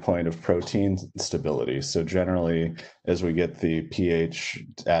standpoint of protein stability. So generally, as we get the pH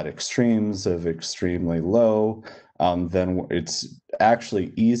at extremes of extremely low, then it's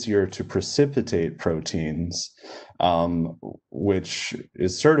actually easier to precipitate proteins, which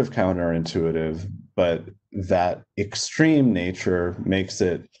is sort of counterintuitive, but that extreme nature makes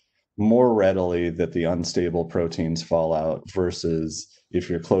it more readily that the unstable proteins fall out versus if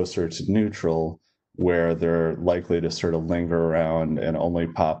you're closer to neutral, where they're likely to sort of linger around and only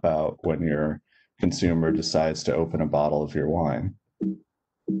pop out when your consumer decides to open a bottle of your wine.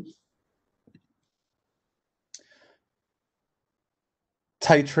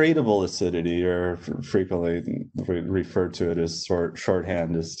 Titratable acidity, or frequently referred to it as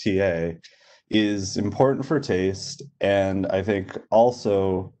shorthand as TA, is important for taste, and I think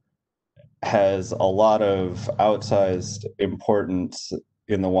also has a lot of outsized importance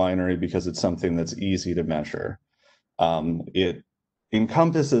in the winery because it's something that's easy to measure. It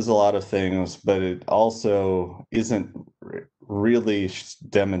encompasses a lot of things, but it also isn't really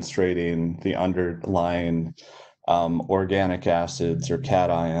demonstrating the underlying organic acids or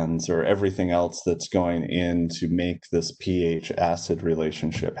cations or everything else that's going in to make this pH acid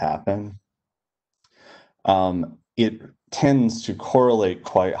relationship happen. It tends to correlate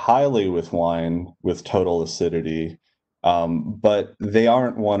quite highly with wine with total acidity, but they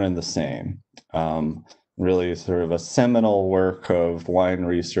aren't one and the same. Really sort of a seminal work of wine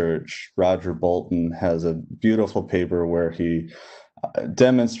research. Roger Bolton has a beautiful paper where he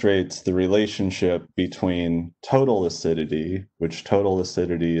demonstrates the relationship between total acidity, which total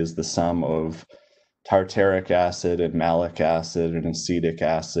acidity is the sum of tartaric acid and malic acid and acetic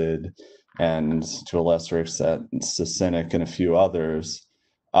acid, and to a lesser extent, succinic and a few others.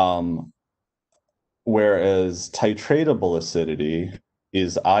 Whereas titratable acidity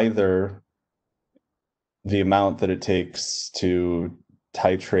is either the amount that it takes to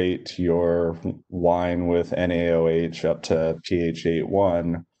titrate your wine with NaOH up to pH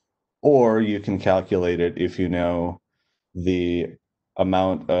 8.1, or you can calculate it if you know the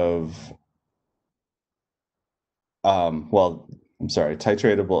amount of,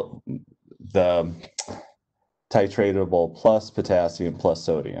 the titratable plus potassium plus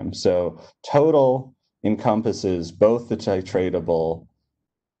sodium. So total encompasses both the titratable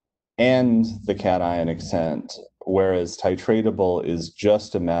and the cation extent, whereas titratable is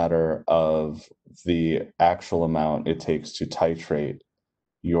just a matter of the actual amount it takes to titrate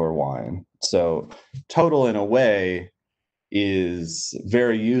your wine. So total, in a way, is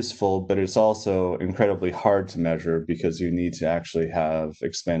very useful, but it's also incredibly hard to measure because you need to actually have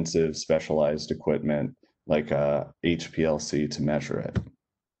expensive specialized equipment like a HPLC to measure it.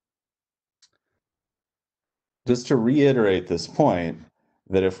 Just to reiterate this point,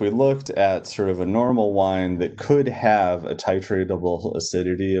 that if we looked at sort of a normal wine that could have a titratable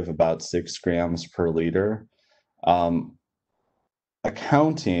acidity of about 6 grams per liter,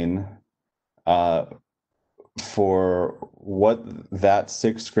 accounting for what that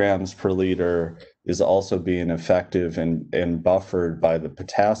 6 grams per liter is also being effective and buffered by the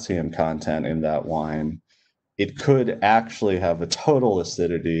potassium content in that wine, it could actually have a total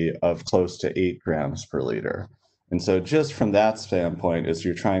acidity of close to 8 grams per liter. And so just from that standpoint, as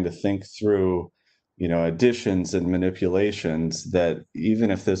you're trying to think through, additions and manipulations, that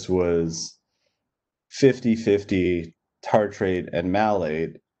even if this was 50-50 tartrate and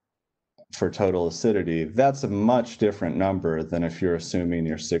malate for total acidity, that's a much different number than if you're assuming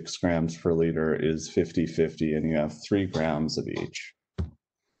your 6 grams per liter is 50-50 and you have 3 grams of each.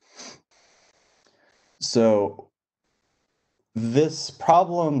 So this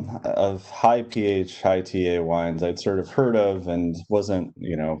problem of high pH, high TA wines, I'd sort of heard of and wasn't,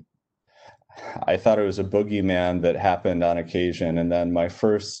 I thought it was a boogeyman that happened on occasion. And then my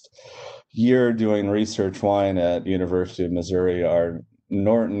first year doing research wine at University of Missouri, our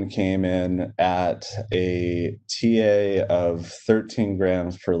Norton came in at a TA of 13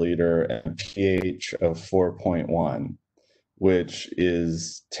 grams per liter and pH of 4.1, which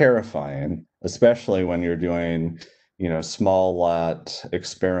is terrifying, especially when you're doing small lot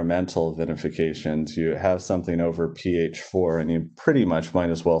experimental vinifications. You have something over pH 4 and you pretty much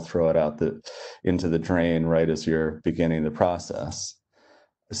might as well throw it out into the drain right as you're beginning the process.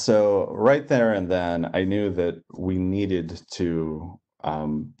 So right there and then, I knew that we needed to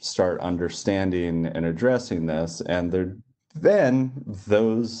start understanding and addressing this. And then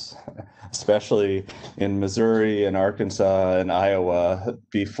those, especially in Missouri and Arkansas and Iowa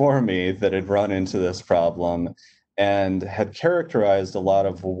before me, that had run into this problem and had characterized a lot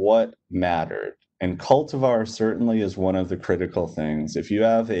of what mattered. And cultivar certainly is one of the critical things. If you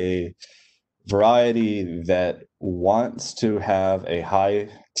have a variety that wants to have a high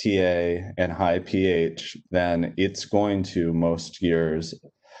TA and high pH, then it's going to, most years,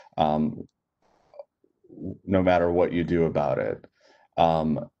 no matter what you do about it.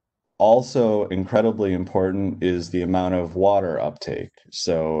 Also incredibly important is the amount of water uptake.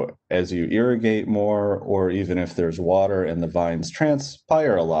 So as you irrigate more, or even if there's water and the vines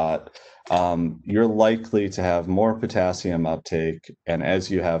transpire a lot, you're likely to have more potassium uptake. And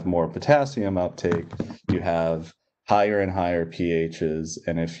as you have more potassium uptake, you have higher and higher pHs.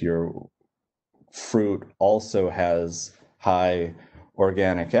 And if your fruit also has high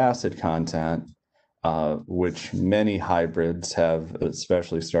organic acid content, which many hybrids have,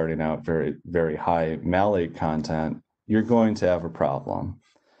 especially starting out very, very high malate content, you're going to have a problem.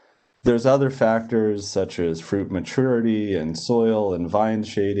 There's other factors such as fruit maturity and soil and vine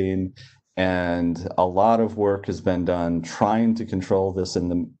shading, and a lot of work has been done trying to control this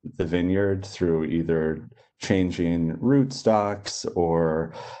in the vineyard through either changing rootstocks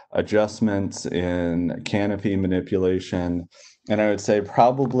or adjustments in canopy manipulation. And I would say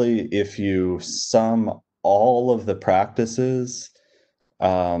probably if you sum all of the practices,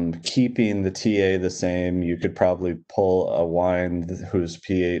 keeping the TA the same, you could probably pull a wine whose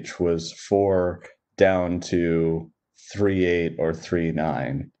pH was 4 down to 3.8 or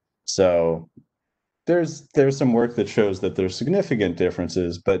 3.9. So there's some work that shows that there's significant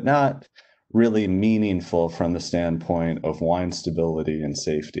differences, but not really meaningful from the standpoint of wine stability and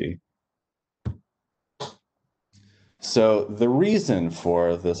safety. So the reason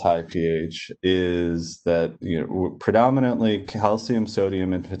for this high pH is that, you know, predominantly calcium,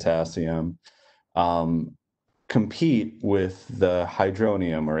 sodium, and potassium compete with the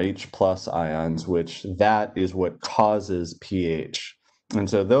hydronium or H+ ions, which that is what causes pH. And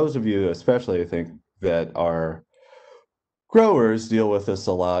so those of you, especially I think, that are growers, deal with this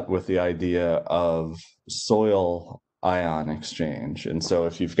a lot with the idea of soil ion exchange. And so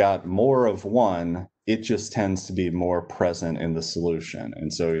if you've got more of one, it just tends to be more present in the solution.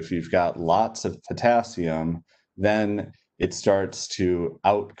 And so if you've got lots of potassium, then it starts to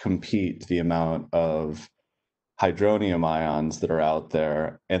outcompete the amount of hydronium ions that are out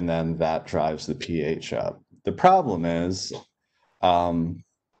there, and then that drives the pH up. The problem is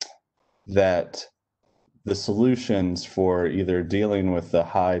that the solutions for either dealing with the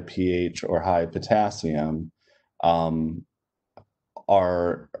high pH or high potassium are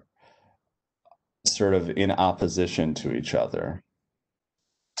sort of in opposition to each other.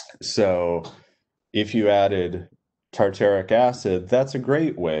 So if you added tartaric acid, that's a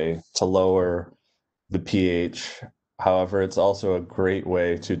great way to lower the pH. However, it's also a great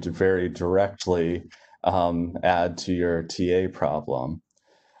way to very directly add to your TA problem.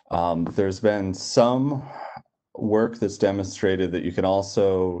 There's been some work that's demonstrated that you can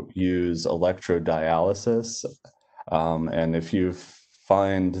also use electrodialysis. And if you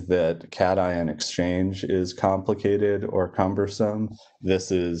find that cation exchange is complicated or cumbersome,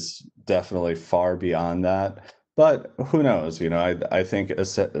 this is definitely far beyond that. But who knows? You know, I think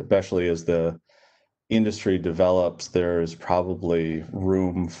especially as the industry develops, there's probably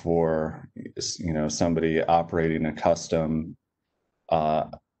room for, you know, somebody operating a custom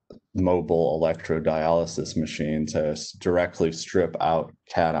mobile electrodialysis machine to directly strip out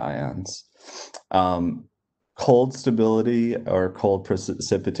cations. Cold stability or cold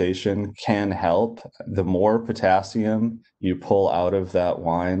precipitation can help. The more potassium you pull out of that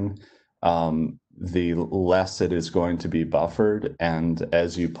wine, the less it is going to be buffered. And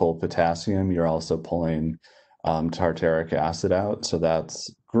as you pull potassium, you're also pulling tartaric acid out. So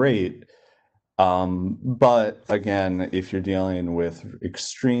that's great. But again, if you're dealing with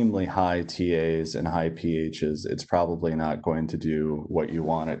extremely high TAs and high pHs, it's probably not going to do what you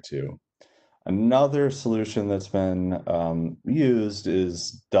want it to. Another solution that's been used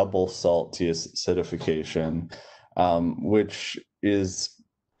is double salt deacidification, which is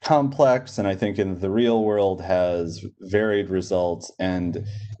complex, and I think in the real world has varied results and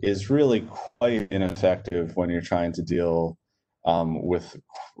is really quite ineffective when you're trying to deal with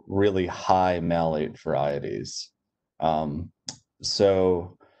really high malate varieties.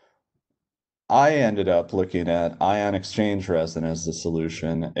 So I ended up looking at ion exchange resin as the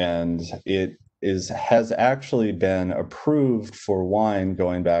solution, and it has actually been approved for wine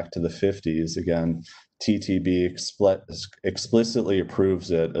going back to the 50s. Again, TTB explicitly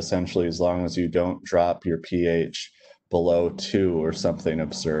approves it, essentially as long as you don't drop your pH below 2 or something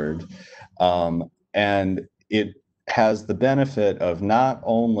absurd. And it has the benefit of not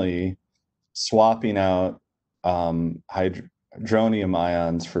only swapping out hydronium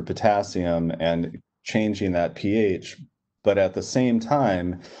ions for potassium and changing that pH, but at the same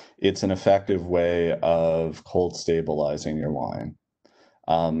time, it's an effective way of cold stabilizing your wine.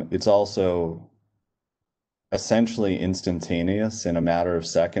 It's also essentially instantaneous. In a matter of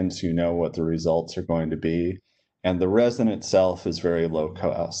seconds, you know what the results are going to be. And the resin itself is very low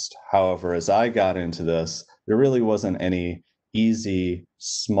cost. However, as I got into this, there really wasn't any easy,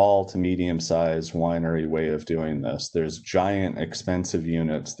 small to medium-sized winery way of doing this. There's giant, expensive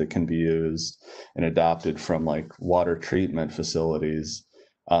units that can be used and adopted from like water treatment facilities.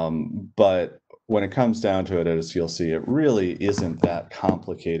 But when it comes down to it, as you'll see, it really isn't that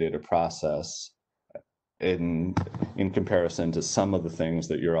complicated a process in comparison to some of the things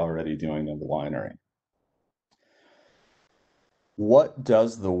that you're already doing in the winery. What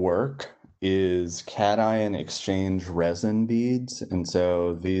does the work is cation exchange resin beads. And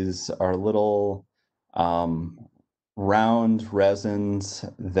so these are little round resins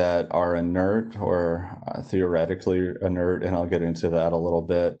that are inert or theoretically inert, and I'll get into that a little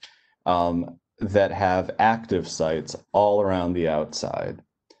bit, that have active sites all around the outside.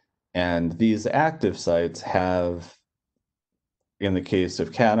 And these active sites have, in the case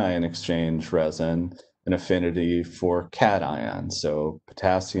of cation exchange resin, an affinity for cations, so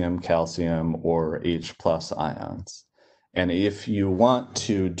potassium, calcium, or H+ ions. And if you want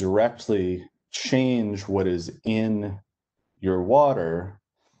to directly change what is in your water,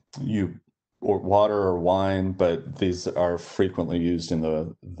 or water or wine, but these are frequently used in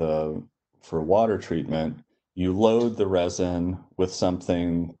for water treatment, you load the resin with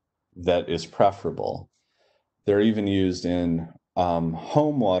something that is preferable. They're even used in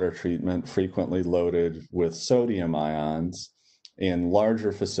home water treatment, frequently loaded with sodium ions. In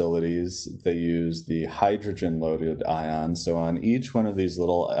larger facilities, they use the hydrogen-loaded ions. So on each one of these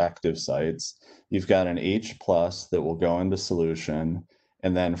little active sites, you've got an H+ that will go into solution.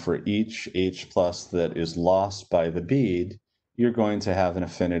 And then for each H+ that is lost by the bead, you're going to have an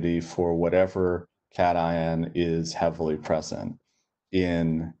affinity for whatever cation is heavily present.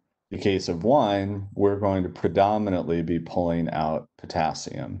 In the case of wine, we're going to predominantly be pulling out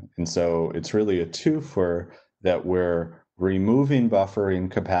potassium. And so it's really a twofer that we're removing buffering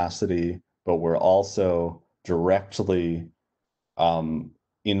capacity, but we're also directly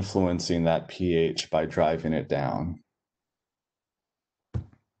influencing that pH by driving it down.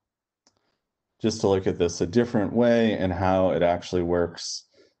 Just to look at this a different way and how it actually works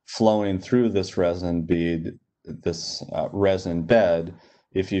flowing through this resin bead, this resin bed.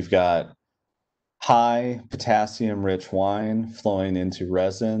 If you've got high potassium-rich wine flowing into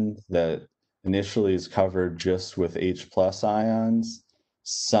resin that initially is covered just with H+ ions,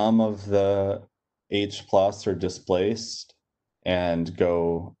 some of the H+ are displaced and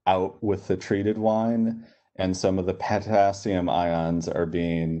go out with the treated wine, and some of the potassium ions are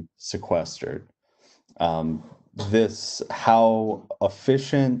being sequestered. How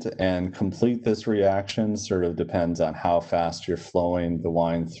efficient and complete this reaction sort of depends on how fast you're flowing the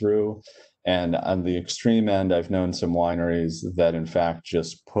wine through. And on the extreme end, I've known some wineries that in fact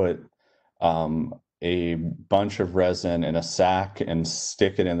just put a bunch of resin in a sack and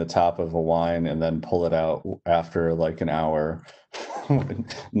stick it in the top of a wine and then pull it out after like an hour,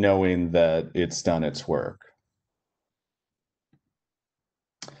 knowing that it's done its work.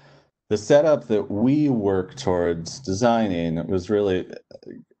 The setup that we work towards designing was really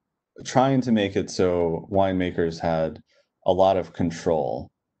trying to make it so winemakers had a lot of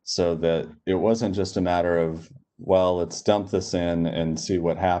control, so that it wasn't just a matter of, well, let's dump this in and see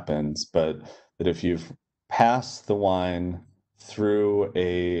what happens, but that if you've passed the wine through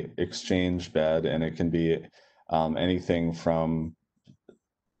a exchange bed, and it can be anything from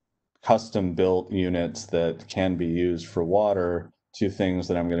custom built units that can be used for water to things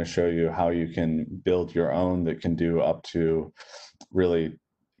that I'm going to show you how you can build your own that can do up to really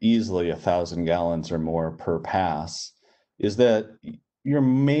easily 1,000 gallons or more per pass, is that you're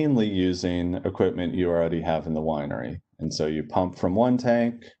mainly using equipment you already have in the winery. And so you pump from one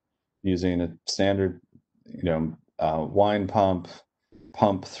tank using a standard, wine pump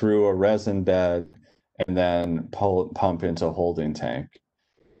through a resin bed, and then pump into a holding tank.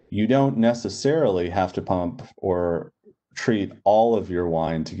 You don't necessarily have to pump or treat all of your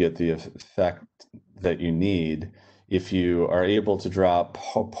wine to get the effect that you need. If you are able to drop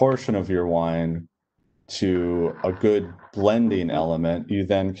a portion of your wine to a good blending element, you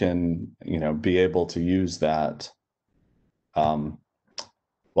then can, be able to use that, to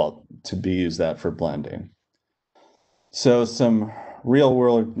be used that for blending. So some real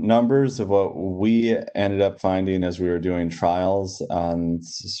world numbers of what we ended up finding as we were doing trials on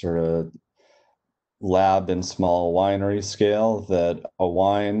sort of lab and small winery scale, that a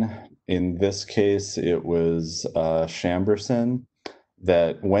wine, in this case, it was Chambourcin,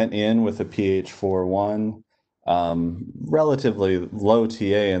 that went in with a pH 4.1, relatively low TA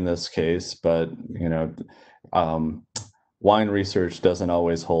in this case, but wine research doesn't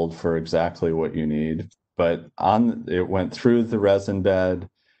always hold for exactly what you need, but it went through the resin bed.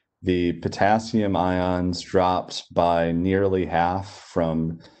 The potassium ions dropped by nearly half,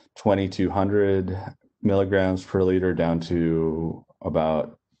 from 2,200 milligrams per liter down to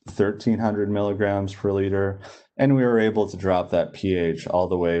about 1,300 milligrams per liter. And we were able to drop that pH all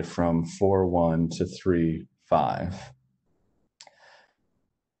the way from 4.1 to 3.5.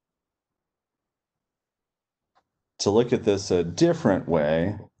 To look at this a different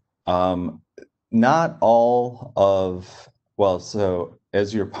way, not all of, well, so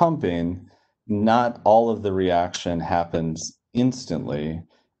as you're pumping, not all of the reaction happens instantly.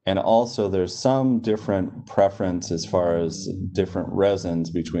 And also there's some different preference as far as different resins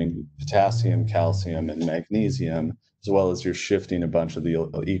between potassium, calcium, and magnesium, as well as you're shifting a bunch of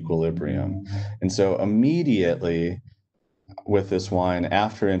the equilibrium. And so immediately with this wine,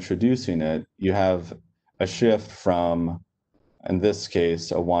 after introducing it, you have a shift from, in this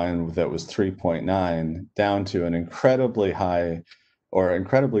case, a wine that was 3.9 down to an incredibly high or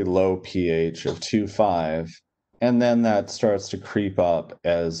incredibly low pH of 2.5. And then that starts to creep up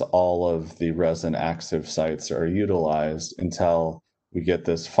as all of the resin active sites are utilized until we get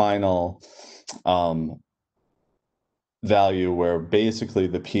this final value where basically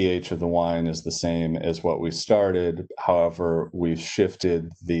the pH of the wine is the same as what we started. However, we've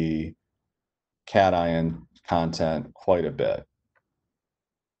shifted the cation content quite a bit.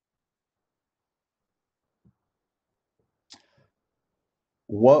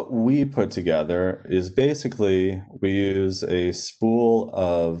 What we put together is basically we use a spool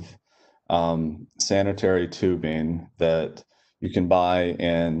of sanitary tubing that you can buy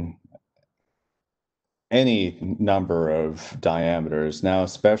in any number of diameters. Now,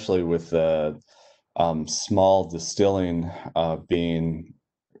 especially with the small distilling being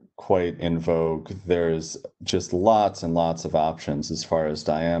quite in vogue, there's just lots and lots of options as far as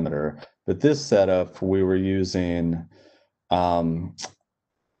diameter. But this setup, we were using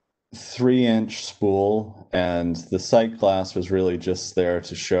 3-inch spool, and the sight glass was really just there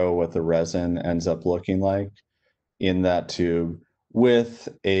to show what the resin ends up looking like in that tube, with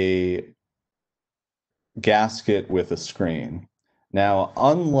a gasket with a screen. Now,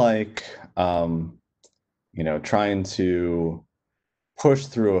 unlike trying to push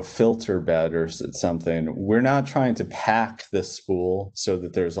through a filter bed or something, we're not trying to pack this spool so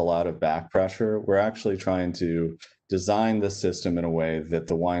that there's a lot of back pressure. We're actually trying to design the system in a way that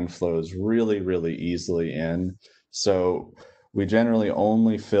the wine flows really, really easily in. So we generally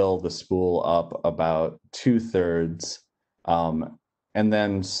only fill the spool up about 2/3, and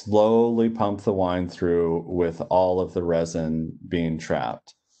then slowly pump the wine through with all of the resin being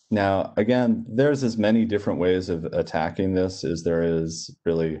trapped. Now, again, there's as many different ways of attacking this as there is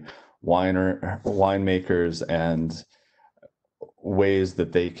really winemakers and ways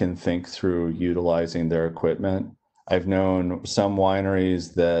that they can think through utilizing their equipment. I've known some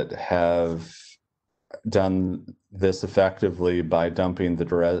wineries that have done this effectively by dumping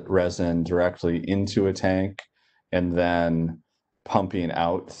the resin directly into a tank and then pumping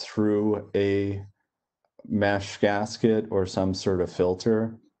out through a mesh gasket or some sort of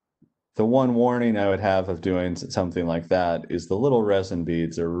filter. The one warning I would have of doing something like that is the little resin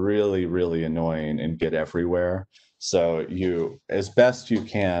beads are really, really annoying and get everywhere. So you, as best you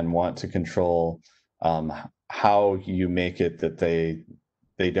can, want to control how you make it that they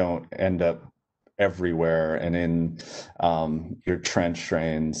don't end up everywhere and in your trench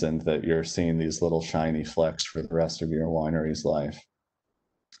drains, and that you're seeing these little shiny flecks for the rest of your winery's life.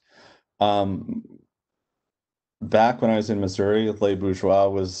 Back when I was in Missouri, Les Bourgeois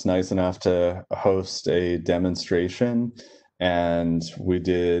was nice enough to host a demonstration, and we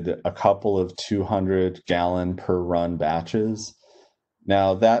did a couple of 200 gallon per run batches.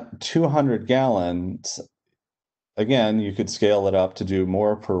 Now that 200 gallons, again, you could scale it up to do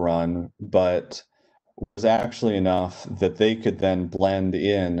more per run, but was actually enough that they could then blend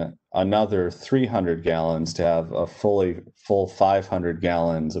in another 300 gallons to have a full 500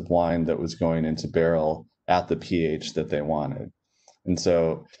 gallons of wine that was going into barrel at the pH that they wanted. And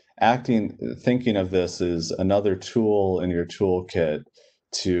so thinking of this as another tool in your toolkit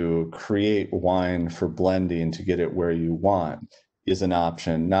to create wine for blending to get it where you want is an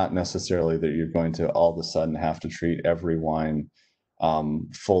option, not necessarily that you're going to all of a sudden have to treat every wine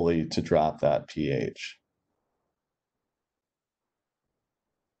fully to drop that pH.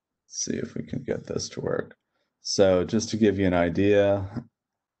 Let's see if we can get this to work. So just to give you an idea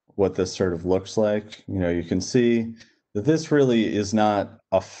what this sort of looks like, you can see that this really is not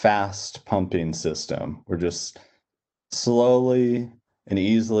a fast pumping system. We're just slowly and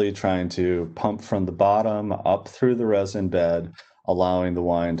easily trying to pump from the bottom up through the resin bed, allowing the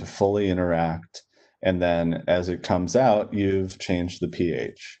wine to fully interact. And then as it comes out, you've changed the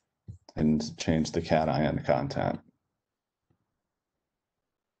pH and changed the cation content.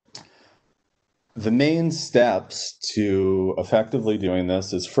 The main steps to effectively doing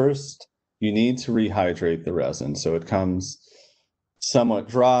this is, first, you need to rehydrate the resin. So it comes somewhat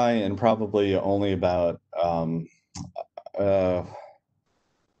dry and probably only about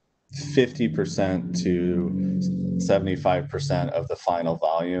 50% to 75% of the final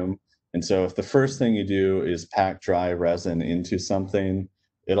volume. And so if the first thing you do is pack dry resin into something,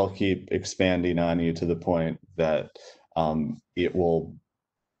 it'll keep expanding on you to the point that it will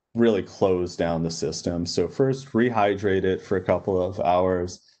really close down the system. So first, rehydrate it for a couple of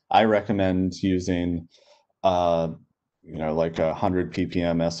hours. I recommend using like 100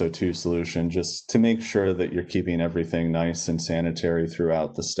 ppm SO2 solution, just to make sure that you're keeping everything nice and sanitary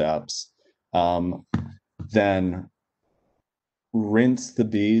throughout the steps. Then rinse the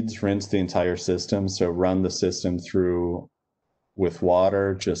beads, rinse the entire system. So run the system through with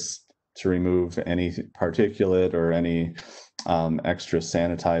water just to remove any particulate or any extra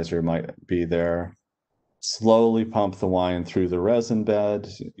sanitizer might be there. Slowly pump the wine through the resin bed.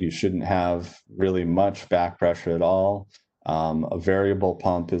 You shouldn't have really much back pressure at all. A variable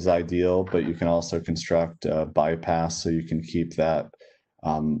pump is ideal, but you can also construct a bypass so you can keep that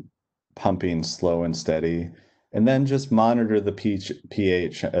pumping slow and steady. And then just monitor the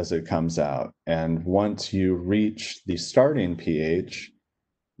pH as it comes out. And once you reach the starting pH,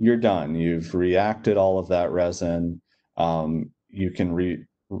 you're done. You've reacted all of that resin. You can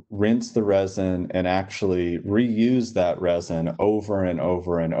rinse the resin and actually reuse that resin over and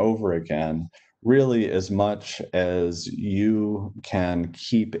over and over again, really as much as you can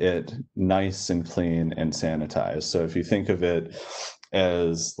keep it nice and clean and sanitized. So if you think of it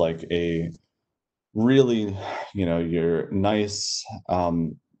as like a really, your nice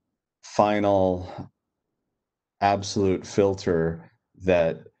final absolute filter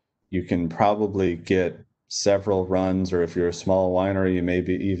that you can probably get several runs, or if you're a small winery, you may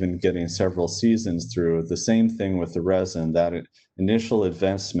be even getting several seasons through. The same thing with the resin. That initial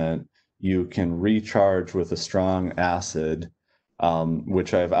investment you can recharge with a strong acid,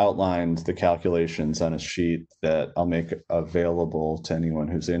 which I've outlined the calculations on a sheet that I'll make available to anyone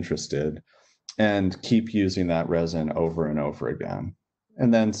who's interested, and keep using that resin over and over again.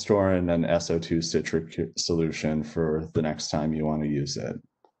 And then store in an SO2 citric solution for the next time you want to use it.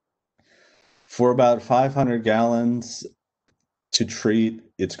 For about 500 gallons to treat,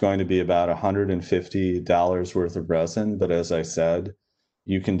 it's going to be about $150 worth of resin. But as I said,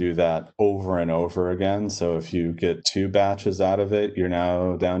 you can do that over and over again. So if you get 2 batches out of it, you're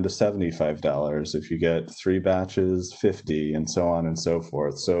now down to $75. If you get 3 batches, $50, and so on and so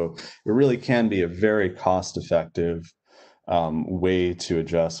forth. So it really can be a very cost-effective way to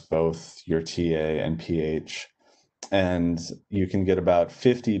adjust both your TA and pH. And you can get about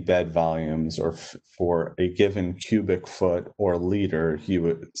 50 bed volumes, or for a given cubic foot or liter,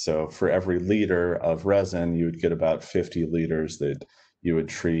 so for every liter of resin, you would get about 50 liters that you would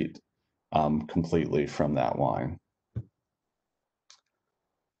treat completely from that wine.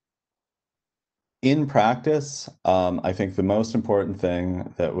 In practice, I think the most important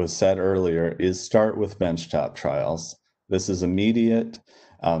thing that was said earlier is start with benchtop trials. This is immediate.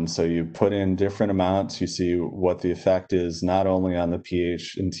 So you put in different amounts, you see what the effect is, not only on the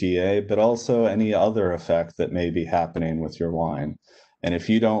pH and TA, but also any other effect that may be happening with your wine. And if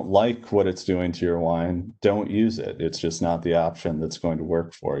you don't like what it's doing to your wine, don't use it. It's just not the option that's going to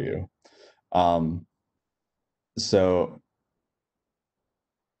work for you. So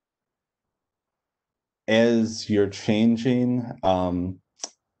as you're changing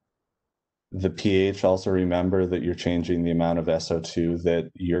the pH, also remember that you're changing the amount of SO2 that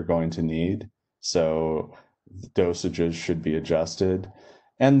you're going to need. So dosages should be adjusted.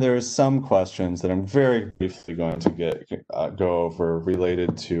 And there's some questions that I'm very briefly going to go over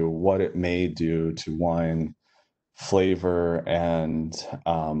related to what it may do to wine flavor and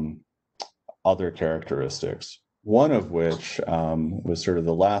other characteristics. One of which was sort of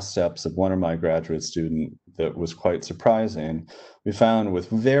the last steps of one of my graduate students that was quite surprising. We found with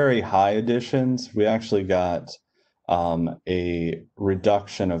very high additions, we actually got a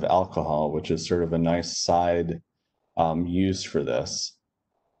reduction of alcohol, which is sort of a nice side use for this.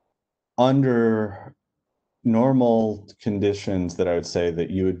 Under normal conditions that I would say that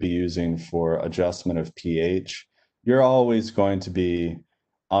you would be using for adjustment of pH, you're always going to be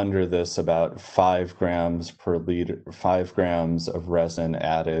under this about 5 grams per liter, 5 grams of resin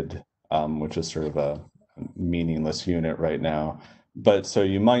added, which is sort of a meaningless unit right now, But so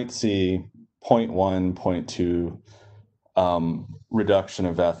you might see 0.1, 0.2 reduction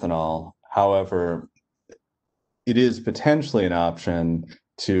of ethanol. However, it is potentially an option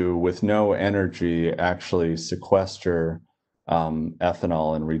to, with no energy, actually sequester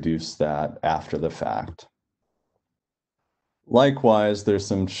ethanol and reduce that after the fact. Likewise, there's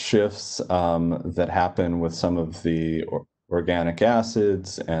some shifts that happen with some of the organic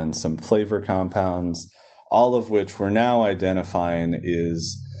acids and some flavor compounds, all of which we're now identifying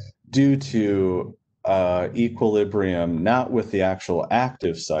is due to equilibrium, not with the actual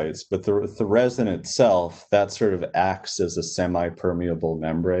active sites, but the resin itself, that sort of acts as a semi-permeable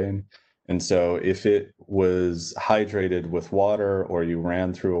membrane. And so if it was hydrated with water, or you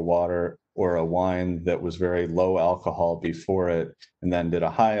ran through a water or a wine that was very low alcohol before it, and then did a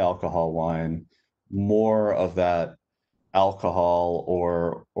high alcohol wine, more of that alcohol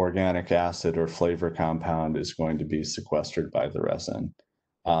or organic acid or flavor compound is going to be sequestered by the resin.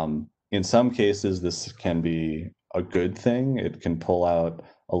 In some cases, this can be a good thing. It can pull out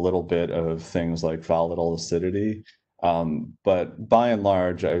a little bit of things like volatile acidity. But by and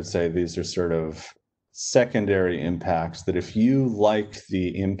large, I would say these are sort of secondary impacts that if you like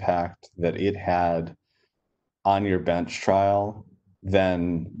the impact that it had on your bench trial,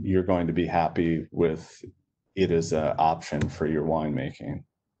 then you're going to be happy with it as an option for your winemaking.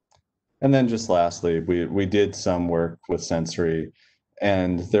 And then just lastly, we did some work with sensory,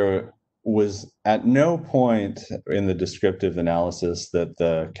 and there was at no point in the descriptive analysis that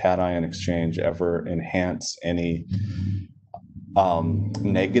the cation exchange ever enhanced any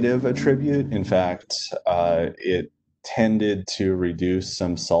negative attribute. In fact, it tended to reduce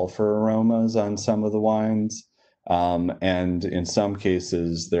some sulfur aromas on some of the wines. And in some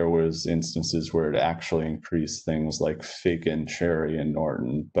cases, there was instances where it actually increased things like fig and cherry and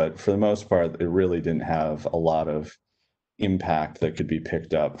Norton. But for the most part, it really didn't have a lot of impact that could be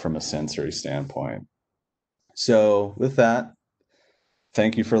picked up from a sensory standpoint. So with that,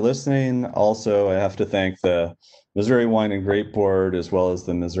 thank you for listening. Also, I have to thank the Missouri Wine and Grape Board, as well as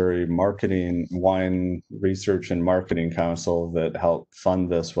the Missouri Wine Research and Marketing Council that helped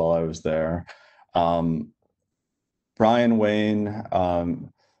fund this while I was there. Brian Wayne,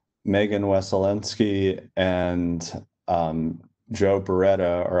 Megan Wesolensky, and Joe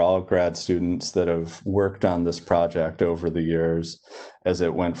Beretta are all grad students that have worked on this project over the years, as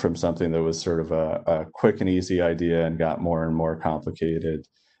it went from something that was sort of a quick and easy idea and got more and more complicated.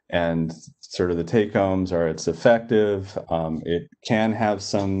 And sort of the take-homes are it's effective. It can have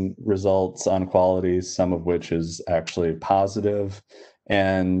some results on quality, some of which is actually positive,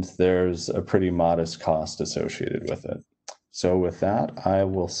 and there's a pretty modest cost associated with it. So with that, I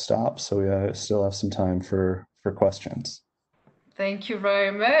will stop so we still have some time for questions. Thank you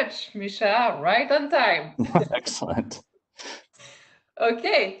very much, Misha. Right on time. Excellent.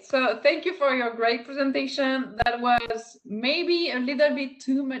 Okay, so thank you for your great presentation. That was maybe a little bit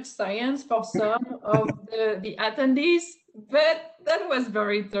too much science for some of the attendees, but that was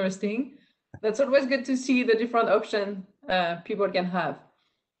very interesting. That's always good to see the different options people can have.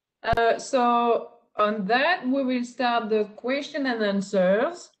 So on that, we will start the question and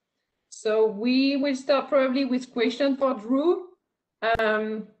answers. So we will start probably with question for Drew.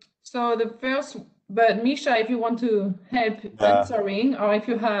 So the first, but Misha, if you want to help answering, or if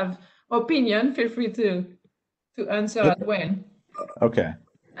you have opinion, feel free to answer as well. Okay.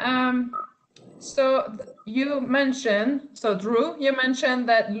 So you mentioned, so Drew, you mentioned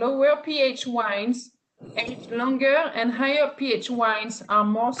that lower pH wines age longer and higher pH wines are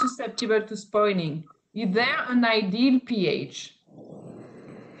more susceptible to spoiling. Is there an ideal pH?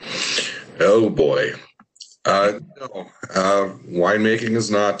 Oh boy. No, winemaking is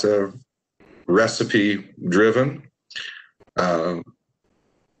not recipe driven.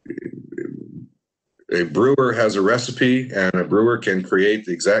 A brewer has a recipe, and a brewer can create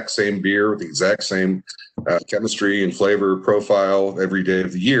the exact same beer with the exact same chemistry and flavor profile every day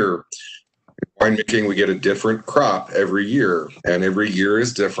of the year. In winemaking, we get a different crop every year, and every year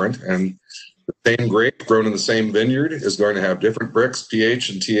is different. And the same grape grown in the same vineyard is going to have different Brix, pH,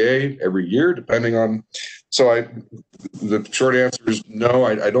 and TA every year, depending on. So the short answer is no,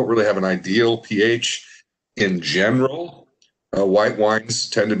 I don't really have an ideal pH in general. White wines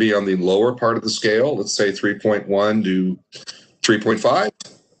tend to be on the lower part of the scale, let's say 3.1 to 3.5,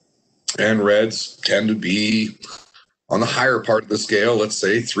 and reds tend to be on the higher part of the scale, let's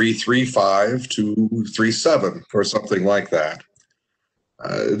say 3.35 to 3.7 or something like that.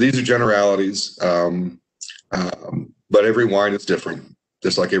 These are generalities, but every wine is different,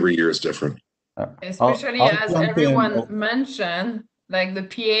 just like every year is different. Especially as everyone mentioned, like the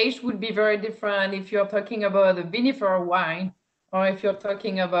pH would be very different if you're talking about a vinifer wine or if you're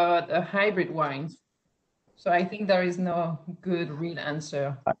talking about a hybrid wine. So I think there is no good real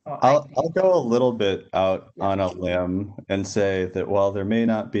answer. I'll go a little bit out on a limb and say that while there may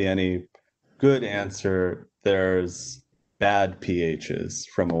not be any good answer, there's bad pHs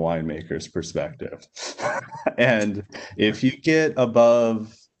from a winemaker's perspective. And if you get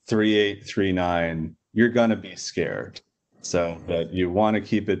above 3.8, 3.9, you're going to be scared. So but you want to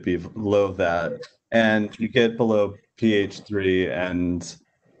keep it below that. And you get below pH 3, and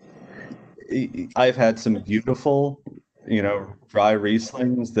I've had some beautiful, dry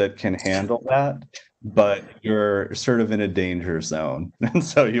Rieslings that can handle that, but you're sort of in a danger zone. And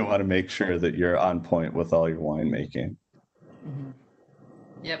so you want to make sure that you're on point with all your winemaking. Mm-hmm.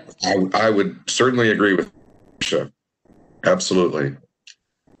 Yep. I would certainly agree with Misha. Absolutely.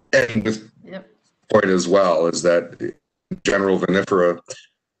 And the point as well is that general vinifera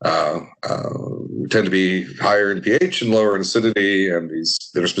tend to be higher in pH and lower in acidity, and these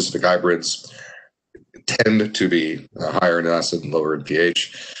bitter-specific hybrids tend to be higher in acid and lower in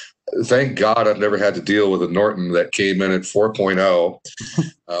pH. Thank God I've never had to deal with a Norton that came in at 4.0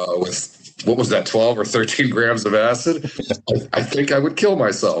 with, what was that, 12 or 13 grams of acid? I think I would kill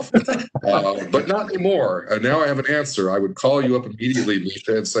myself, but not anymore. Now I have an answer. I would call you up immediately,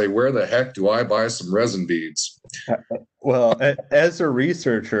 Misha, and say, where the heck do I buy some resin beads? Well, as a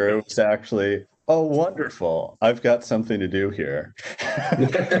researcher, it was actually, oh, wonderful. I've got something to do here.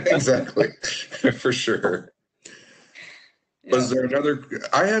 Exactly, for sure. Yeah. Was there another?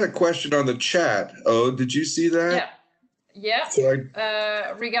 I had a question on the chat. Oh, did you see that? Yeah. So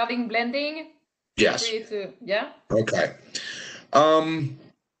regarding blending? Yes. Yeah. Okay. I'm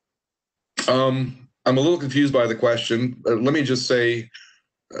a little confused by the question. Let me just say,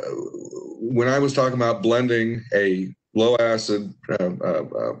 when I was talking about blending a low acid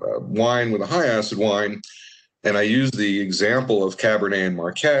wine with a high acid wine, and I used the example of Cabernet and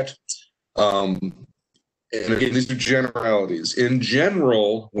Marquette. And again, these are generalities. In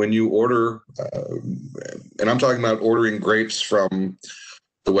general, when you order, and I'm talking about ordering grapes from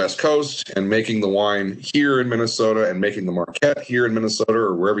the West Coast and making the wine here in Minnesota and making the Marquette here in Minnesota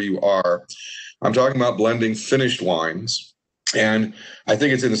or wherever you are, I'm talking about blending finished wines. And I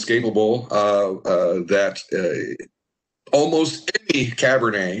think it's inescapable that almost any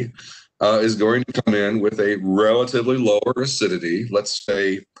Cabernet is going to come in with a relatively lower acidity, let's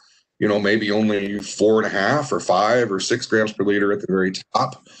say, maybe only 4.5 or 5 or 6 grams per liter at the very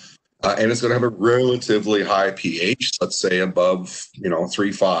top. And it's going to have a relatively high pH, let's say above,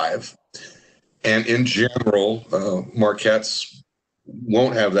 3.5. And in general, Marquettes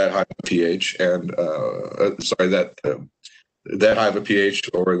won't have that high pH and, that high of a pH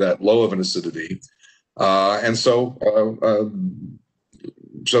or that low of an acidity. And so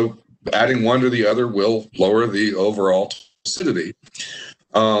adding one to the other will lower the overall acidity.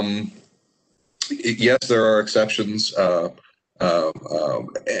 Yes, there are exceptions. And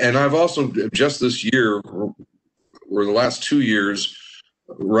I've also just this year or the last 2 years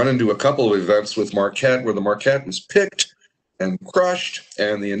run into a couple of events with Marquette where the Marquette was picked and crushed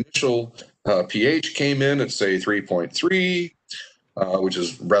and the initial pH came in at say 3.3, which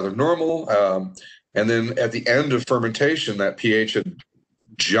is rather normal. And then at the end of fermentation, that pH had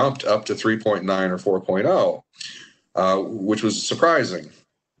jumped up to 3.9 or 4.0, which was surprising.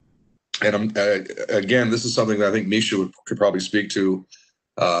 And again, this is something that I think Misha could probably speak to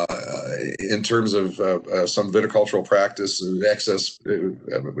in terms of some viticultural practice, excess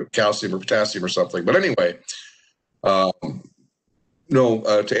calcium or potassium or something. But anyway, to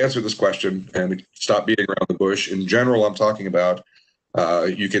answer this question and stop beating around the bush, in general, I'm talking about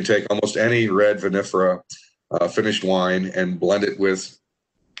you can take almost any red vinifera finished wine and blend it with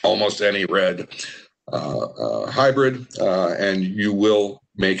almost any red hybrid, and you will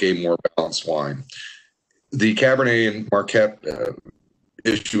make a more balanced wine. The Cabernet and Marquette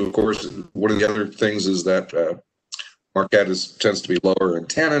issue, of course, one of the other things is that Marquette tends to be lower in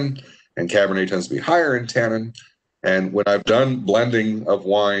tannin, and Cabernet tends to be higher in tannin. And when I've done blending of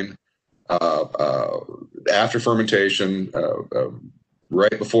wine after fermentation,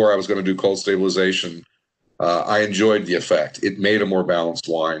 right before I was going to do cold stabilization, I enjoyed the effect. It made a more balanced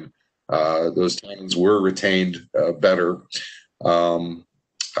wine. Those tannins were retained better. And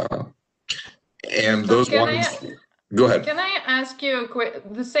those wines. Go ahead. Can I ask you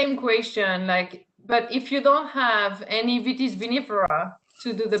the same question? But if you don't have any vitis vinifera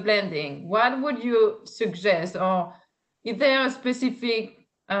to do the blending, what would you suggest? Or is there a specific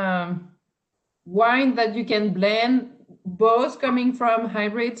wine that you can blend, both coming from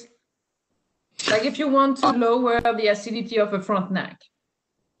hybrids? Like if you want to lower the acidity of a Frontenac,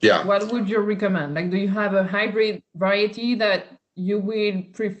 yeah, what would you recommend? Do you have a hybrid variety that you will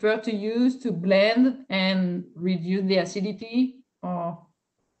prefer to use to blend and reduce the acidity? Or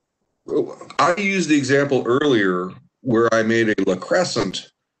I used the example earlier where I made a La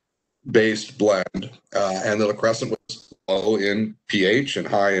Crescent-based blend, and the La Crescent was low in pH and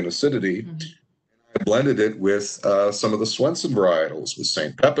high in acidity. I blended it with some of the Swenson varietals, with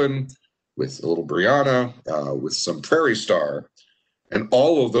St. Pepin, with a little Brianna, with some Prairie Star, and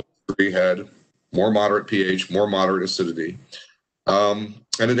all of those three had more moderate pH, more moderate acidity. And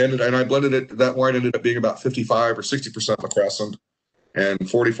I blended it, that wine ended up being about 55 or 60% La Crescent and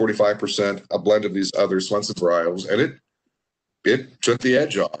 40-45% a blend of these other Swenson varietals, and it took the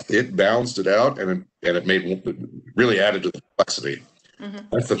edge off. It balanced it out, and it made really added to the complexity.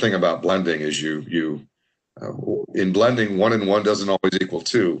 That's the thing about blending is in blending, 1 and 1 doesn't always equal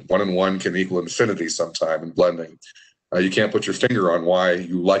 2. 1 and 1 can equal infinity sometime in blending. You can't put your finger on why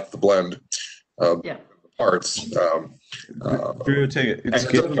you like the blend parts. It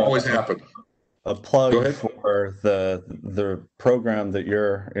doesn't always happen. A plug for the program that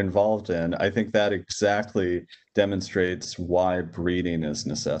you're involved in. I think that exactly demonstrates why breeding is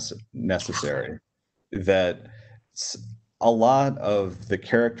necessary. That a lot of the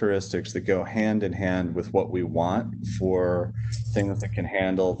characteristics that go hand in hand with what we want for things that can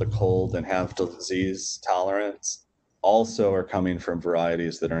handle the cold and have disease tolerance also are coming from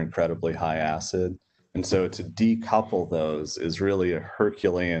varieties that are incredibly high acid. And so to decouple those is really a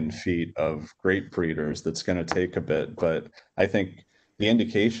Herculean feat of great breeders that's going to take a bit. But I think the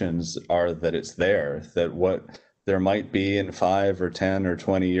indications are that it's there, that what there might be in 5 or 10 or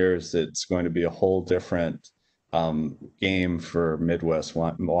 20 years, it's going to be a whole different game for Midwest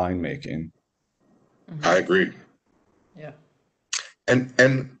winemaking. I agree. Yeah. And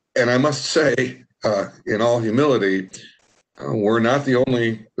I must say, in all humility, we're not the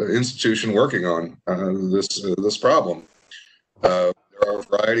only institution working on this problem. There are a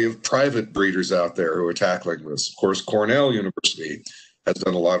variety of private breeders out there who are tackling this. Of course, Cornell University has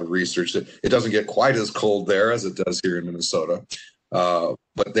done a lot of research. It doesn't get quite as cold there as it does here in Minnesota,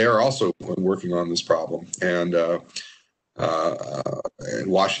 but they're also working on this problem. And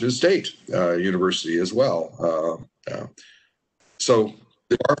Washington State University as well. So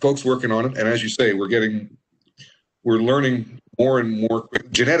there are folks working on it, and as you say, we're learning more and more.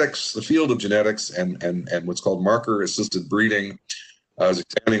 Genetics, the field of genetics and what's called marker-assisted breeding is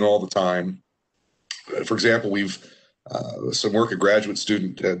expanding all the time. For example, we've some work a graduate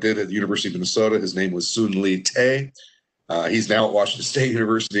student did at the University of Minnesota. His name was Soon Lee Tae. He's now at Washington State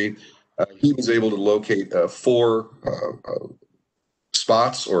University. He was able to locate 4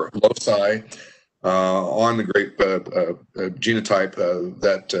 spots or loci on the grape genotype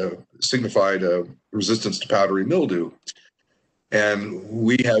that signified resistance to powdery mildew. And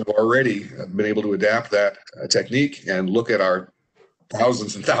we have already been able to adapt that technique and look at our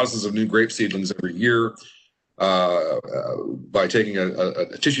thousands and thousands of new grape seedlings every year by taking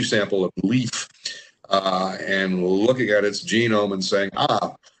a tissue sample of leaf and looking at its genome and saying,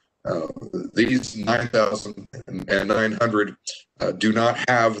 these 9,900 do not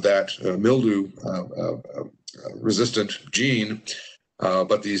have that mildew resistant gene,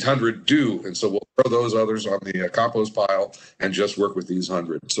 but these 100 do. And so we'll throw those others on the compost pile and just work with these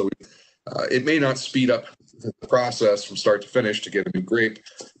 100. So it may not speed up the process from start to finish to get a new grape,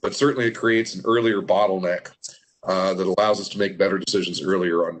 but certainly it creates an earlier bottleneck that allows us to make better decisions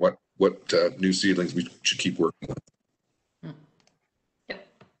earlier on what new seedlings we should keep working with. Yep.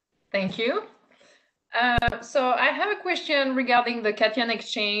 Thank you. So I have a question regarding the cation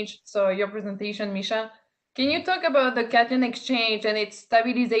exchange. So your presentation, Misha, can you talk about the cation exchange and its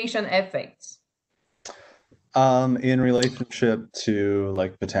stabilization effects? In relationship to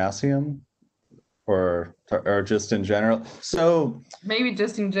like potassium or just in general? So maybe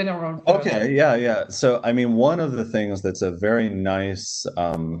just in general. Okay, yeah. So I mean, one of the things that's a very nice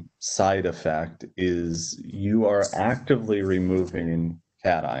side effect is you are actively removing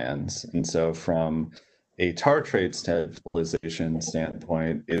cations. And so from a tartrate stabilization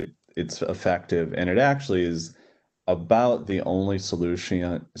standpoint, it's effective, and it actually is about the only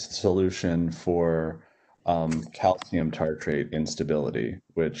solution for calcium tartrate instability,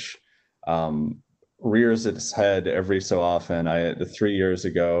 which rears its head every so often. I 3 years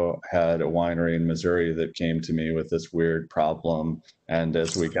ago had a winery in Missouri that came to me with this weird problem, and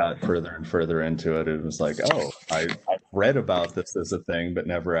as we got further and further into it, it was like, oh, I've read about this as a thing but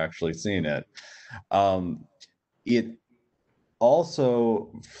never actually seen it. It also,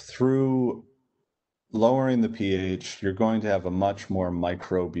 through lowering the pH, you're going to have a much more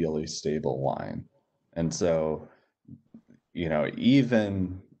microbially stable wine. And so, you know,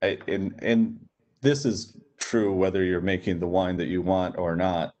 even and this is true whether you're making the wine that you want or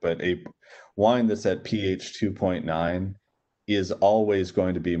not, but a wine that's at pH 2.9 is always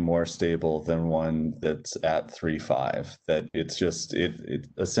going to be more stable than one that's at 3.5. That it's just, it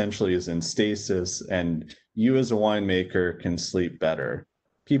essentially is in stasis, and you as a winemaker can sleep better.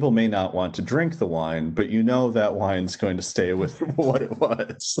 People may not want to drink the wine, but you know that wine's going to stay with what it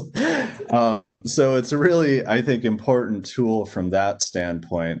was. So it's a really, I think, important tool from that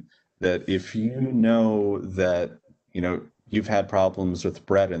standpoint, that if you know that, you know, you've had problems with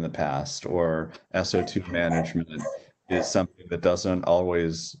bread in the past, or SO2 management is something that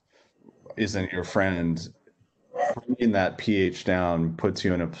isn't your friend, bringing that pH down puts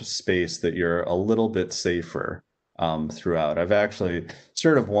you in a space that you're a little bit safer throughout. I've actually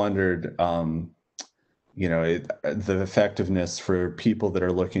sort of wondered, you know, the effectiveness for people that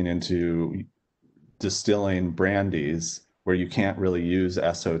are looking into distilling brandies where you can't really use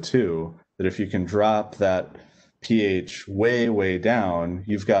SO2, that if you can drop that pH way, way down,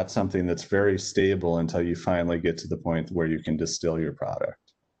 you've got something that's very stable until you finally get to the point where you can distill your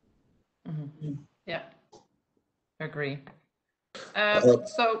product. Mm-hmm. Yeah, agree. So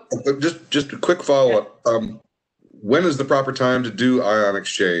just a quick follow-up. Yeah. When is the proper time to do ion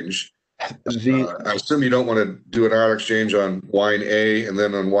exchange? I assume you don't want to do an ion exchange on wine A and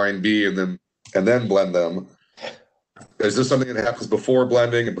then on wine B and then blend them. Is this something that happens before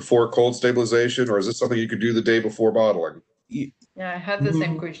blending and before cold stabilization, or is this something you could do the day before bottling? Yeah, I had the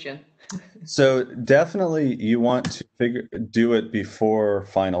same question. So definitely you want to do it before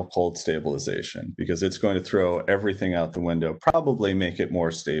final cold stabilization, because it's going to throw everything out the window, probably make it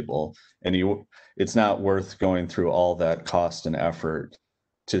more stable, and it's not worth going through all that cost and effort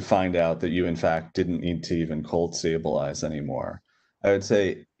to find out that you in fact didn't need to even cold stabilize anymore. I would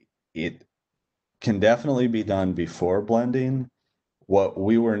say it can definitely be done before blending. What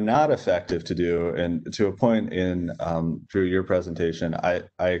we were not effective to do, and to a point in through your presentation,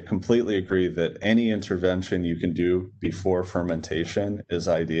 I completely agree that any intervention you can do before fermentation is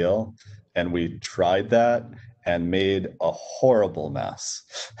ideal. And we tried that and made a horrible mess.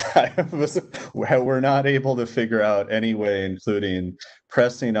 We're not able to figure out any way, including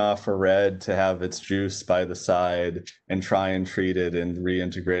pressing off a red to have its juice by the side and try and treat it and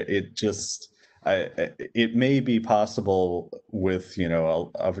reintegrate. It just, it may be possible with, you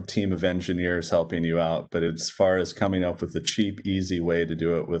know, a team of engineers helping you out, but as far as coming up with a cheap, easy way to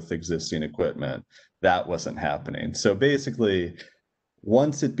do it with existing equipment, that wasn't happening. So basically,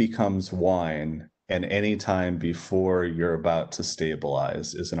 once it becomes wine, and any time before you're about to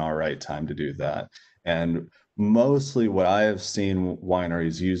stabilize is an all right time to do that. And mostly what I have seen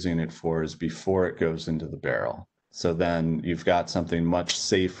wineries using it for is before it goes into the barrel. So then you've got something much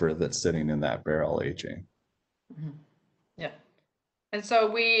safer that's sitting in that barrel aging. Mm-hmm. Yeah. And so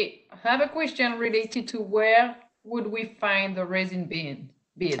we have a question related to where would we find the resin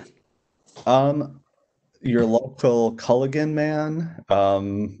beads? Your local Culligan man,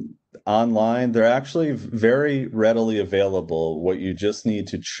 online. They're actually very readily available. What you just need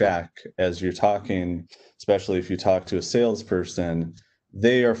to check as you're talking, especially if you talk to a salesperson,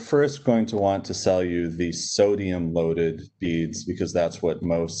 they are first going to want to sell you the sodium loaded beads, because that's what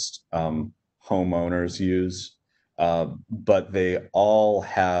most homeowners use. But they all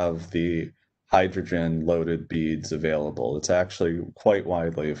have the hydrogen loaded beads available. It's actually quite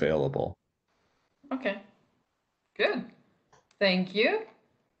widely available. Okay, good. Thank you.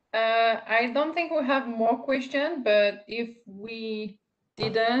 I don't think we have more questions, but if we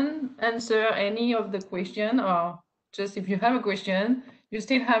didn't answer any of the question, or just if you have a question, you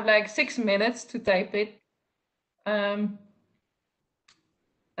still have like 6 minutes to type it.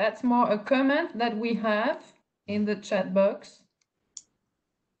 That's more a comment that we have in the chat box.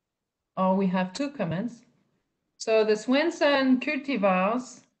 Or we have 2 comments. So the Swenson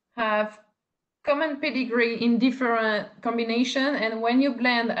cultivars have common pedigree in different combination, and when you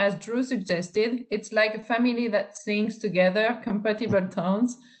blend, as Drew suggested, it's like a family that sings together compatible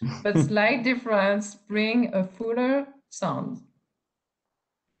tones, but slight difference bring a fuller sound.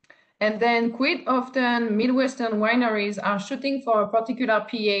 And then quite often Midwestern wineries are shooting for a particular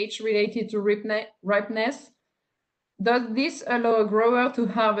pH related to ripeness. Does this allow a grower to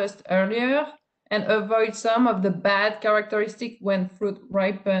harvest earlier and avoid some of the bad characteristics when fruit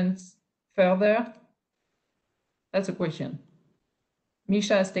ripens further? That's a question.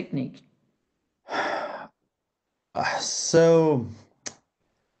 Misha's technique. So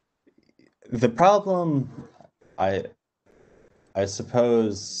the problem, I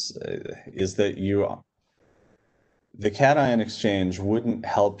suppose, is that the cation exchange wouldn't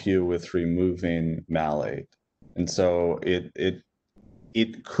help you with removing malate. And so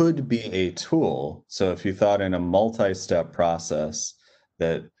it could be a tool. So if you thought in a multi-step process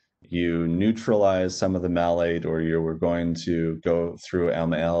that you neutralize some of the malate, or you were going to go through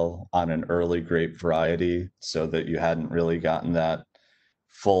ML on an early grape variety so that you hadn't really gotten that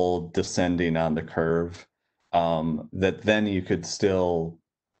full descending on the curve, that then you could still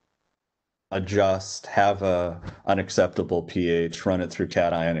adjust, have a unacceptable pH, run it through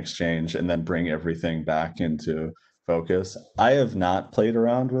cation exchange, and then bring everything back into focus. I have not played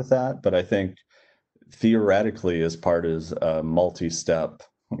around with that, but I think theoretically, as part of a multi-step,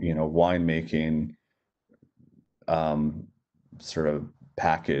 winemaking sort of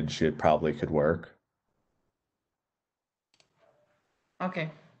package, it probably could work. Okay.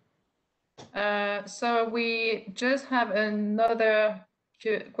 So we just have another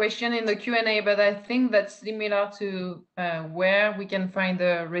question in the Q&A, but I think that's similar to where we can find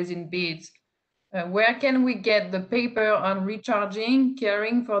the resin beads. Where can we get the paper on recharging,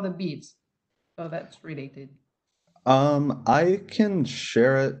 caring for the beads? So that's related. I can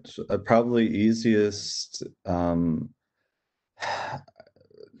share it. Probably easiest.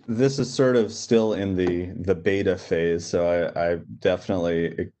 This is sort of still in the beta phase, so I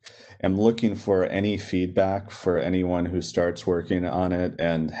definitely am looking for any feedback for anyone who starts working on it,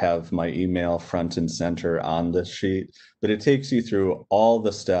 and have my email front and center on this sheet. But it takes you through all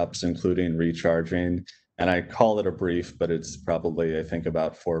the steps, including recharging. And I call it a brief, but it's probably, I think,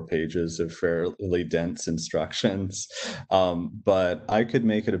 about 4 pages of fairly dense instructions. But I could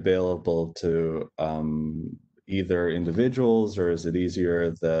make it available to either individuals, or is it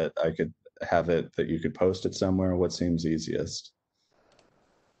easier that I could have it that you could post it somewhere? What seems easiest?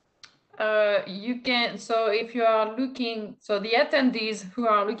 You can, so if you are looking, so the attendees who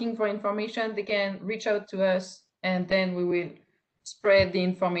are looking for information, they can reach out to us, and then we will spread the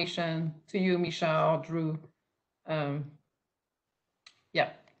information to you, Misha or Drew. Yeah.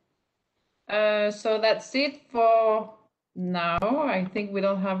 So that's it for now. I think we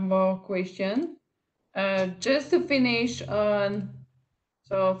don't have more questions. Just to finish on,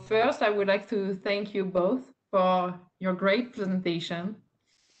 so first I would like to thank you both for your great presentation.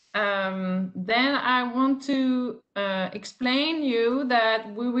 Then I want to explain you that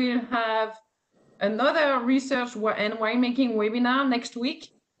we will have another research and winemaking webinar next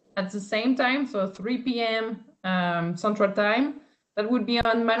week at the same time, so 3 p.m. Central Time. That would be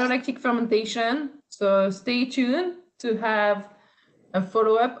on malolactic fermentation. So stay tuned to have a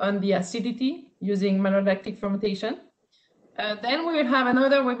follow-up on the acidity using malolactic fermentation. Then we will have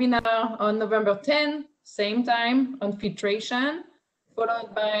another webinar on November 10, same time, on filtration,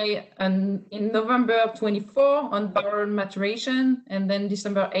 followed by in November 24 on barrel maturation, and then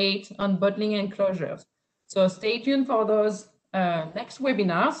December 8 on bottling and closures. So stay tuned for those next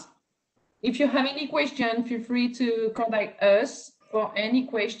webinars. If you have any question, feel free to contact us for any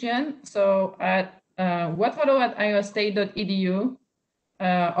question. So at watrelot@iostate.edu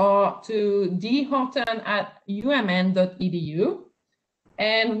or to dhorton@umn.edu.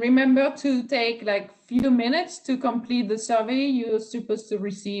 And remember to take like few minutes to complete the survey you're supposed to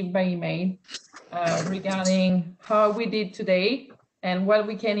receive by email regarding how we did today and what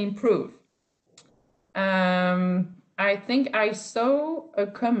we can improve. I think I saw a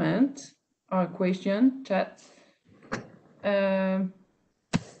comment or a question chat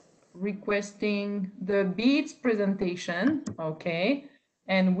requesting the beads presentation. Okay.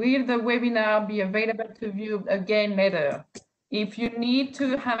 And will the webinar be available to view again later? If you need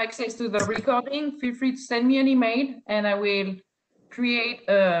to have access to the recording, feel free to send me an email, and I will create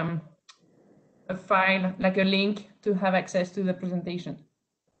a file, like a link, to have access to the presentation.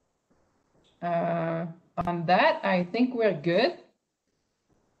 On that, I think we're good.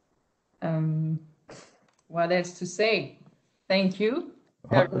 What else to say? Thank you,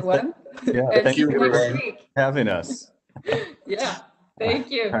 everyone. Yeah, thank you everyone for having us. Yeah,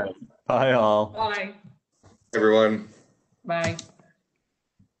 thank you. All right. Bye, all. Bye. everyone. Bye.